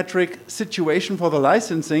asymmetric situation for the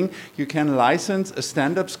licensing. You can license a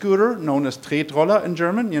stand-up scooter, known as Tretroller in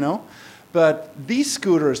German, But these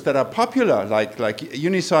scooters that are popular, like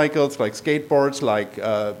unicycles, like skateboards, like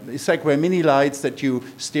Segway mini lights that you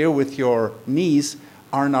steer with your knees,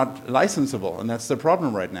 are not licensable, and that's the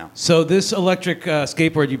problem right now. So this electric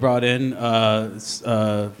skateboard you brought in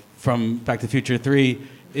from Back to the Future 3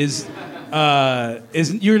 is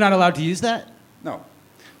you're not allowed to use that? No,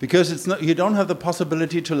 because you don't have the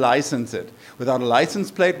possibility to license it. Without a license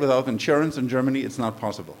plate, without insurance in Germany, it's not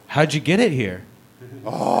possible. How'd you get it here?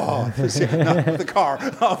 Oh, the car,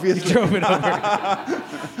 obviously. You drove it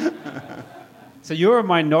over. So you're a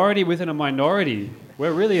minority within a minority.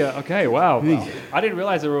 We're really okay. Wow. I didn't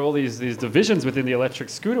realize there were all these divisions within the electric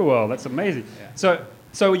scooter world. That's amazing. Yeah.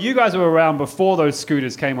 So you guys were around before those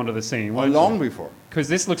scooters came onto the scene. Long before. Because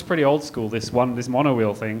this looks pretty old school. This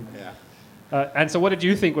monowheel thing. Yeah. And so, what did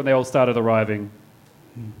you think when they all started arriving?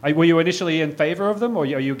 Were you initially in favor of them, or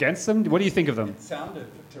are you against them? What do you think of them? It sounded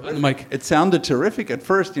terrific. It sounded terrific at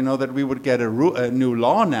first, that we would get a new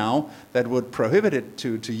law now that would prohibit it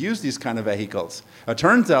to use these kind of vehicles. It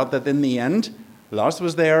turns out that in the end, Lars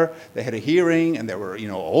was there, they had a hearing, and there were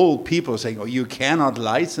old people saying, you cannot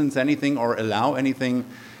license anything or allow anything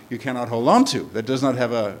you cannot hold on to. That does not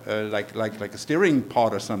have like a steering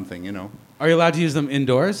pod or something, Are you allowed to use them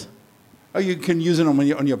indoors? Oh, you can use it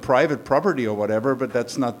on your private property or whatever, but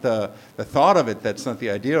that's not the thought of it. That's not the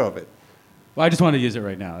idea of it. Well, I just want to use it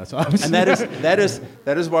right now. That's all. And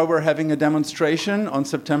that is why we're having a demonstration on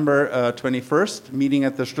September 21st, meeting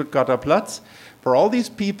at the Stuttgarter Platz, for all these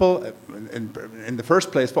people, in the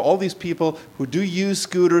first place, for all these people who do use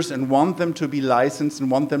scooters and want them to be licensed and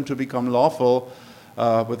want them to become lawful,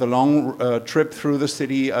 with a long trip through the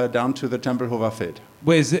city down to the Tempelhofer Feld.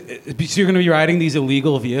 Wait, so you're going to be riding these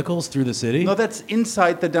illegal vehicles through the city? No, that's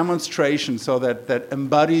inside the demonstration, so that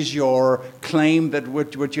embodies your claim that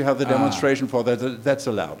what you have the demonstration for, that's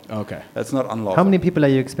allowed. Okay. That's not unlawful. How many people are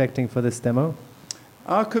you expecting for this demo?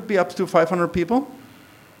 Could be up to 500 people.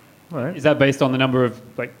 All right. Is that based on the number of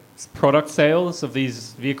product sales of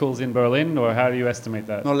these vehicles in Berlin, or how do you estimate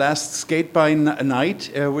that? No, last Skate by Night,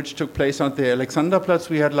 which took place on the Alexanderplatz,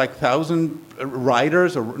 we had 1,000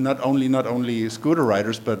 riders, or not only scooter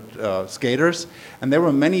riders, but skaters, and there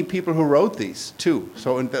were many people who rode these too.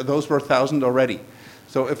 So those were 1,000 already.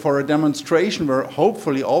 So if for a demonstration where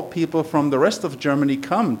hopefully all people from the rest of Germany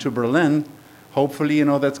come to Berlin, hopefully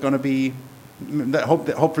that's going to be,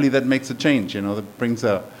 hopefully that makes a change. That brings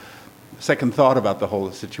second thought about the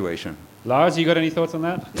whole situation. Lars, you got any thoughts on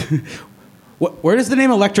that? Where does the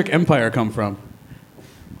name Electric Empire come from?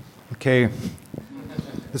 Okay.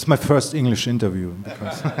 This is my first English interview.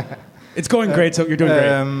 Because it's going great, so you're doing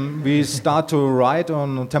great. We start to ride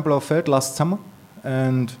on Tempelhof Feld last summer,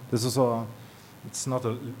 and this is it's not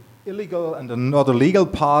an illegal and not a legal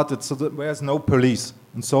part. There's no police,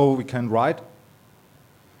 and so we can ride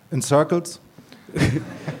in circles.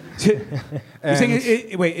 You're saying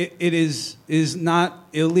it is not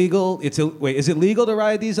illegal? Is it legal to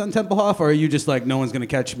ride these on Tempelhof, or are you just like, no one's going to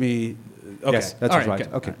catch me? Okay. Yes, that's All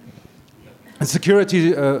right. Okay. And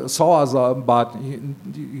security saw us, but he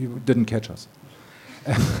didn't catch us.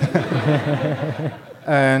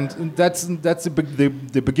 And that's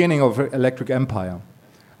the beginning of Electric Empire.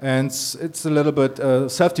 And it's a little bit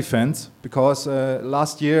self-defense, because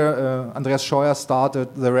last year Andreas Scheuer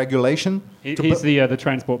started the regulation. He's the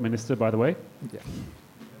transport minister, by the way. Yeah.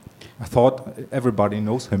 I thought everybody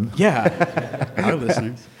knows him. Yeah, our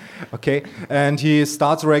listeners. Okay, and he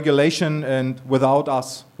starts regulation, and without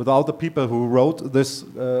us, without the people who wrote this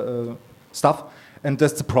stuff, and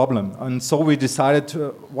that's the problem. And so we decided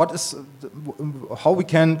how we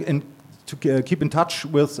can keep in touch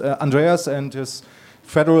with Andreas and his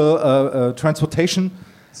federal transportation.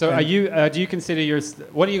 So, do you consider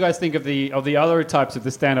what do you guys think of the other types of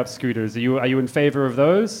the stand-up scooters? Are you in favor of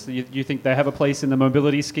those? You think they have a place in the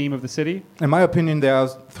mobility scheme of the city? In my opinion, there are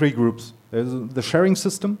three groups. There's the sharing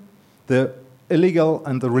system, the illegal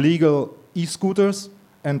and the legal e-scooters,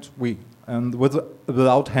 and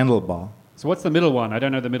without handlebar. So what's the middle one? I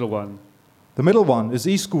don't know the middle one. The middle one is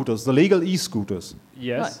e-scooters, the legal e-scooters.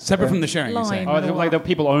 Yes. Separate from the sharing, you say. Oh, like the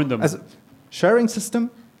people own them. As a sharing system,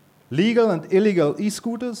 legal and illegal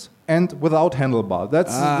e-scooters, and without handlebar.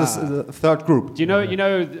 That's the third group. Do you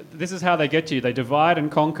know, this is how they get you. They divide and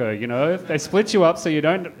conquer, you know. They split you up so you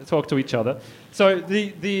don't talk to each other. So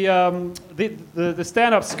the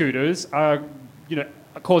stand-up scooters are,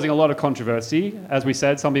 causing a lot of controversy. As we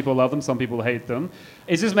said, some people love them, some people hate them.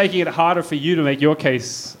 Is this making it harder for you to make your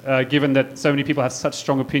case, given that so many people have such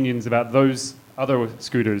strong opinions about those other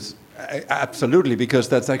scooters? Absolutely, because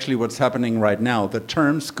that's actually what's happening right now. The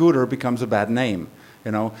term scooter becomes a bad name,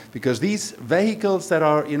 because these vehicles that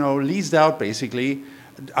are, leased out basically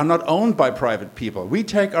are not owned by private people. We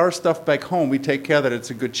take our stuff back home. We take care that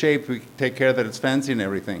it's in good shape. We take care that it's fancy and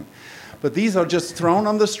everything. But these are just thrown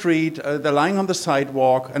on the street. They're lying on the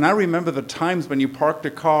sidewalk. And I remember the times when you parked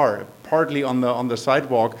a car partly on the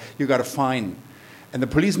sidewalk, you got a fine. And the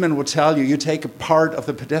policeman would tell you, you take a part of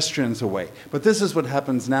the pedestrians away. But this is what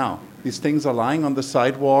happens now. These things are lying on the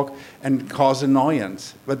sidewalk and cause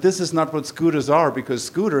annoyance. But this is not what scooters are, because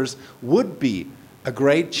scooters would be a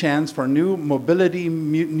great chance for new mobility,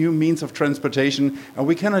 new means of transportation. And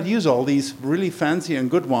we cannot use all these really fancy and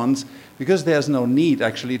good ones, because there's no need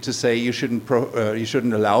actually to say you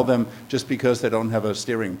shouldn't allow them just because they don't have a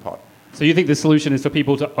steering pod. So you think the solution is for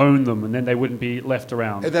people to own them, and then they wouldn't be left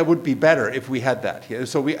around? That would be better if we had that.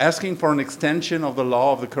 So we're asking for an extension of the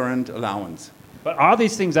law of the current allowance. But are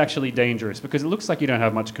these things actually dangerous? Because it looks like you don't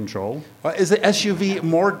have much control. Is the SUV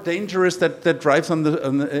more dangerous that drives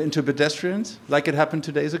into pedestrians, like it happened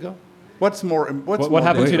 2 days ago? What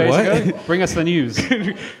happened 2 days ago? Bring us the news.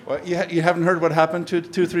 Well, you haven't heard what happened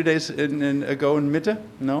 2-3 days ago in Mitte?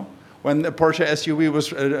 No? When the Porsche SUV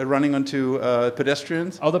was running onto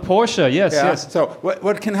pedestrians? Oh, the Porsche, yes, yeah. yes. So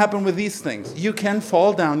what can happen with these things? You can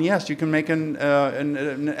fall down, yes. You can make an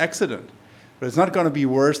accident. But it's not going to be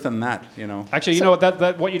worse than that, you know. Actually, you know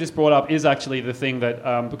what? What you just brought up is actually the thing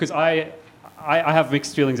that because I have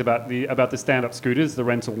mixed feelings about the stand-up scooters, the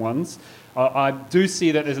rental ones. I do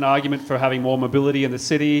see that there's an argument for having more mobility in the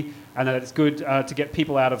city, and that it's good to get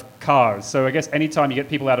people out of cars. So I guess anytime you get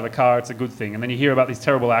people out of a car, it's a good thing. And then you hear about these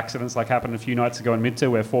terrible accidents like happened a few nights ago in Mitte,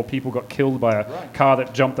 where 4 people got killed by a car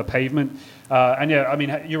that jumped the pavement. And yeah, I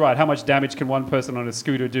mean, you're right. How much damage can one person on a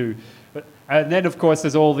scooter do? And then, of course,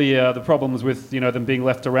 there's all the problems with them being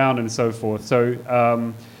left around and so forth.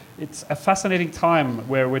 So it's a fascinating time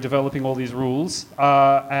where we're developing all these rules.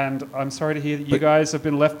 And I'm sorry to hear that you guys have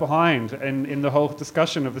been left behind in the whole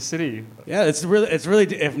discussion of the city. Yeah, it's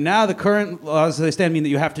really if now the current laws as they stand mean that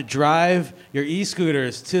you have to drive your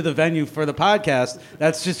e-scooters to the venue for the podcast,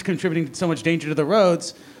 that's just contributing so much danger to the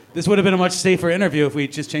roads. This would have been a much safer interview if we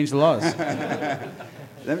just changed the laws.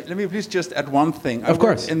 Let me please just add one thing. Of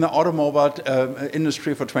course. In the automobile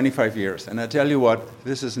industry for 25 years, and I tell you what,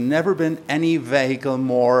 this has never been any vehicle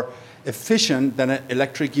more efficient than an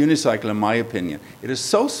electric unicycle, in my opinion. It is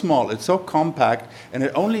so small, it's so compact, and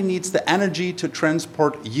it only needs the energy to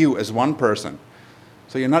transport you as one person.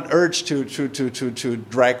 So you're not urged to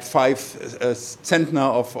drag 5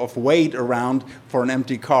 centner of weight around for an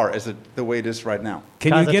empty car, as the way it is right now.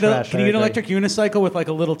 Can you get an electric unicycle with like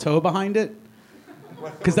a little tow behind it?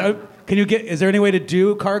 Because is there any way to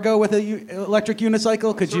do cargo with an electric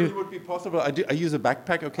unicycle? Could you? It would be possible. I use a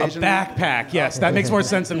backpack occasionally. A backpack, yes, that makes more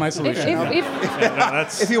sense than my solution.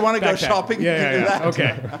 If you want to go shopping, you can do that.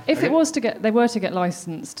 Okay. If they were to get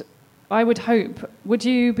licensed, I would hope, would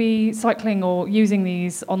you be cycling or using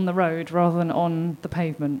these on the road rather than on the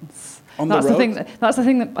pavements? That's the thing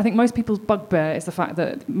that I think most people's bugbear is the fact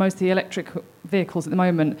that most of the electric vehicles at the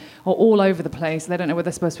moment are all over the place. They don't know whether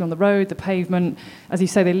they're supposed to be on the road, the pavement. As you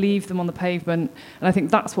say, they leave them on the pavement. And I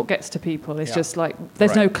think that's what gets to people. It's just like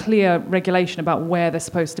there's no clear regulation about where they're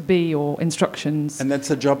supposed to be or instructions. And that's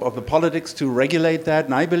the job of the politics to regulate that.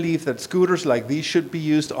 And I believe that scooters like these should be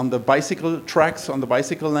used on the bicycle tracks, on the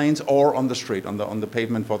bicycle lanes, or on the street, on the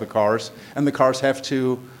pavement for the cars. And the cars have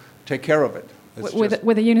to take care of it.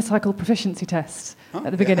 With a unicycle proficiency test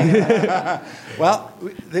at the beginning. Well,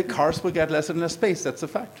 the cars will get less and less space. That's a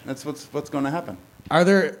fact. That's what's going to happen. Are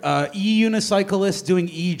there e-unicyclists doing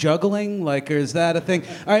e-juggling? Like, is that a thing?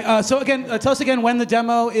 All right. So again, tell us again when the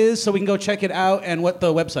demo is, so we can go check it out, and what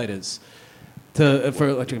the website is for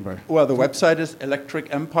Electric Empire. Well, the website is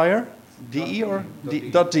Electric Empire. .de or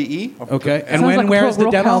 .de. Okay, and where is the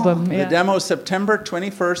demo? Album, The demo is September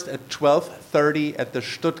 21st at 12:30 at the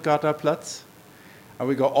Stuttgarter Platz. And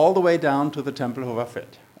we go all the way down to the Tempelhofer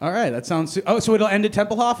Feld. All right, that sounds... Oh, so it'll end at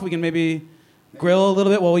Tempelhof? We can maybe grill a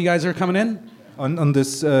little bit while you guys are coming in? On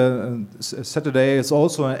this Saturday is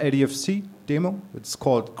also an ADFC demo. It's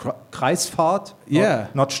called Kreisfahrt. Yeah.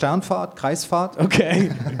 Not Sternfahrt, Kreisfahrt. Okay.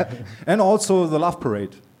 And also the Love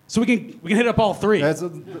Parade. So we can hit up all three.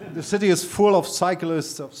 The city is full of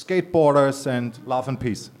cyclists, of skateboarders, and love and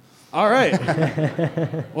peace. All right.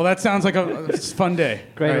 Well, that sounds like a fun day.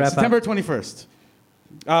 Great wrap up. September 21st.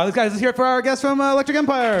 Guys, let's hear it for our guest from Electric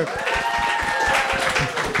Empire.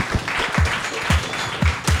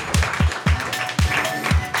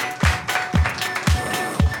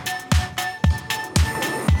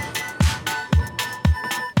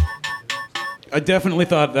 I definitely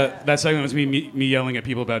thought that segment was me yelling at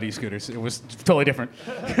people about e-scooters. It was totally different.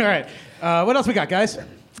 All right. What else we got, guys?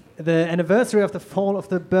 The anniversary of the fall of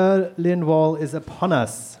the Berlin Wall is upon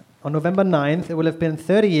us. On November 9th, it will have been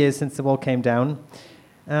 30 years since the wall came down.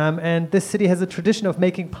 And this city has a tradition of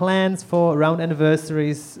making plans for round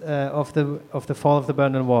anniversaries of the fall of the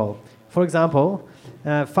Berlin Wall. For example,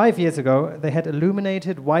 5 years ago, they had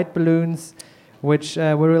illuminated white balloons which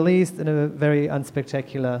were released in a very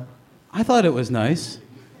unspectacular... I thought it was nice.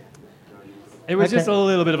 It was just a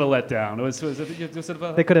little bit of a letdown. It was sort of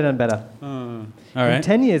a... They could have done better. All right. And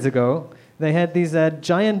 10 years ago, they had these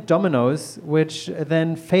giant dominoes which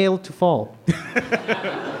then failed to fall.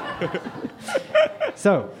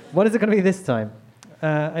 So, what is it going to be this time?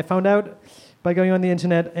 I found out by going on the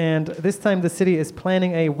internet, and this time the city is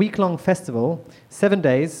planning a week-long festival, 7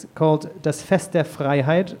 days, called Das Fest der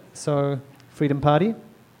Freiheit, so Freedom Party.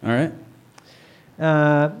 All right.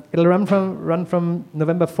 It'll run from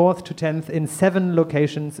November 4th to 10th in 7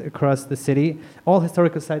 locations across the city, all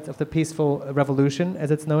historical sites of the peaceful revolution, as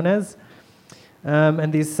it's known as.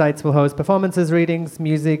 And these sites will host performances, readings,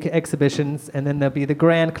 music, exhibitions, and then there'll be the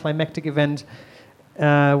grand climactic event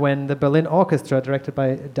when the Berlin Orchestra, directed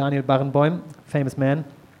by Daniel Barenboim, famous man,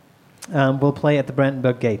 will play at the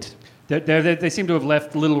Brandenburg Gate. They seem to have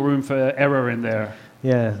left little room for error in there.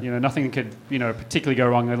 Yeah. Nothing could, particularly go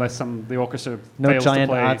wrong unless the orchestra no fails to play. No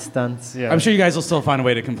giant art stunts. Yeah. I'm sure you guys will still find a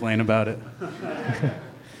way to complain about it.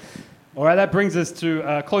 All right, that brings us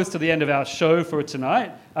to close to the end of our show for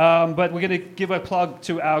tonight. But we're going to give a plug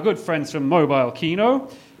to our good friends from Mobile Kino.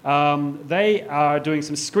 They are doing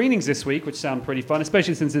some screenings this week, which sound pretty fun,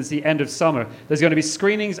 especially since it's the end of summer. There's going to be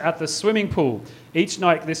screenings at the swimming pool each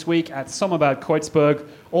night this week at Sommerbad Kreuzberg,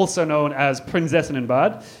 also known as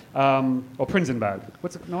Prinzessinnenbad, or Prinzenbad.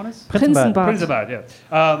 What's it known as? Prinzenbad. Prinzenbad,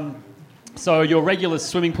 yeah. So your regular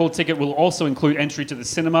swimming pool ticket will also include entry to the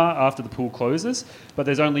cinema after the pool closes, but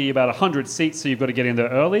there's only about 100 seats, so you've got to get in there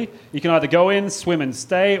early. You can either go in, swim and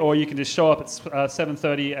stay, or you can just show up at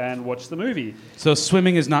 7:30 and watch the movie. So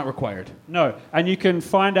swimming is not required? No, and you can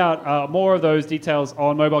find out more of those details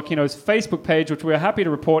on Mobile Kino's Facebook page, which we're happy to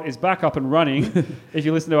report is back up and running. If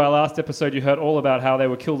you listen to our last episode, you heard all about how they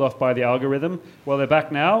were killed off by the algorithm. Well, they're back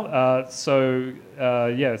now, so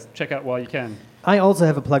check out while you can. I also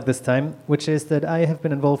have a plug this time, which is that I have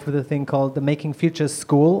been involved with a thing called the Making Futures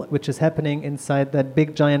School, which is happening inside that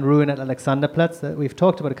big giant ruin at Alexanderplatz that we've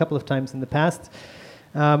talked about a couple of times in the past.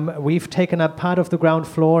 We've taken up part of the ground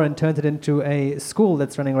floor and turned it into a school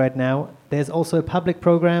that's running right now. There's also a public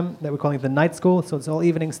program that we're calling the Night School, so it's all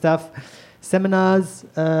evening stuff. Seminars,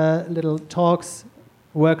 little talks,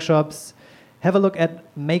 workshops. Have a look at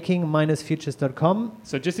making-futures.com.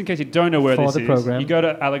 So just in case you don't know where For this the is, program. you go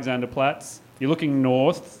to Alexanderplatz, you're looking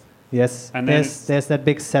north. Yes, And then there's that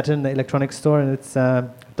big Saturn, the electronics store, and it's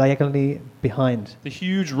diagonally behind. the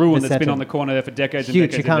huge ruin The that's been Saturn. on the corner there for decades and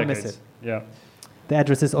Huge, decades you can't and miss decades. it. Yeah. The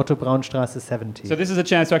address is Otto Braunstraße 70. So this is a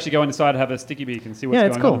chance to actually go inside and have a sticky beak and see what's yeah,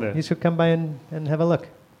 it's going cool. on there. You should come by and have a look.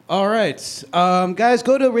 All right. Guys,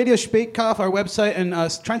 go to Radio Speakhoff, our website, and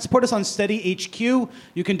try and support us on Steady HQ.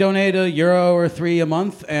 You can donate €1 or $3 a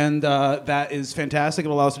month, and that is fantastic. It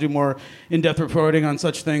will allow us to do more in-depth reporting on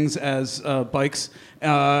such things as bikes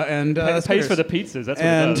and Pays scooters. for the pizzas, that's what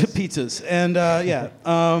and it does. pizzas.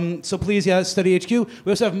 And so please, Steady HQ.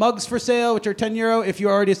 We also have mugs for sale, which are €10. If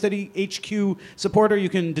you're already a Steady HQ supporter, you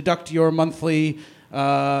can deduct your monthly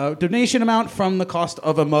donation amount from the cost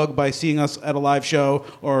of a mug by seeing us at a live show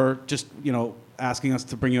or just, asking us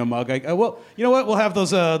to bring you a mug. Well, you know what? We'll have those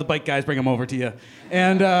the bike guys bring them over to you.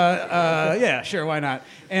 And yeah, sure, why not?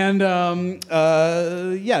 And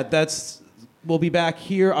we'll be back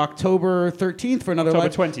here October 13th for another October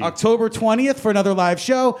live 20th. October 20th for another live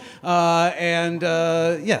show.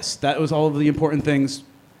 Yes, that was all of the important things.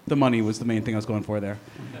 The money was the main thing I was going for there.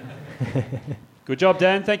 Good job,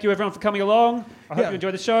 Dan. Thank you, everyone, for coming along. I hope you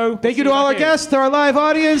enjoyed the show. Thank you to all our guests, to our live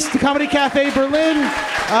audience, to Comedy Cafe Berlin.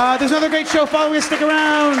 There's another great show following us. Stick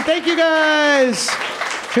around. Thank you, guys.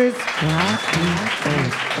 Cheers.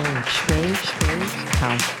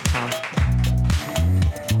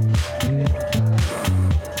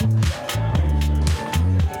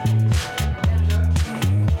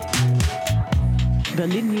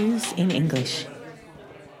 Berlin News in English.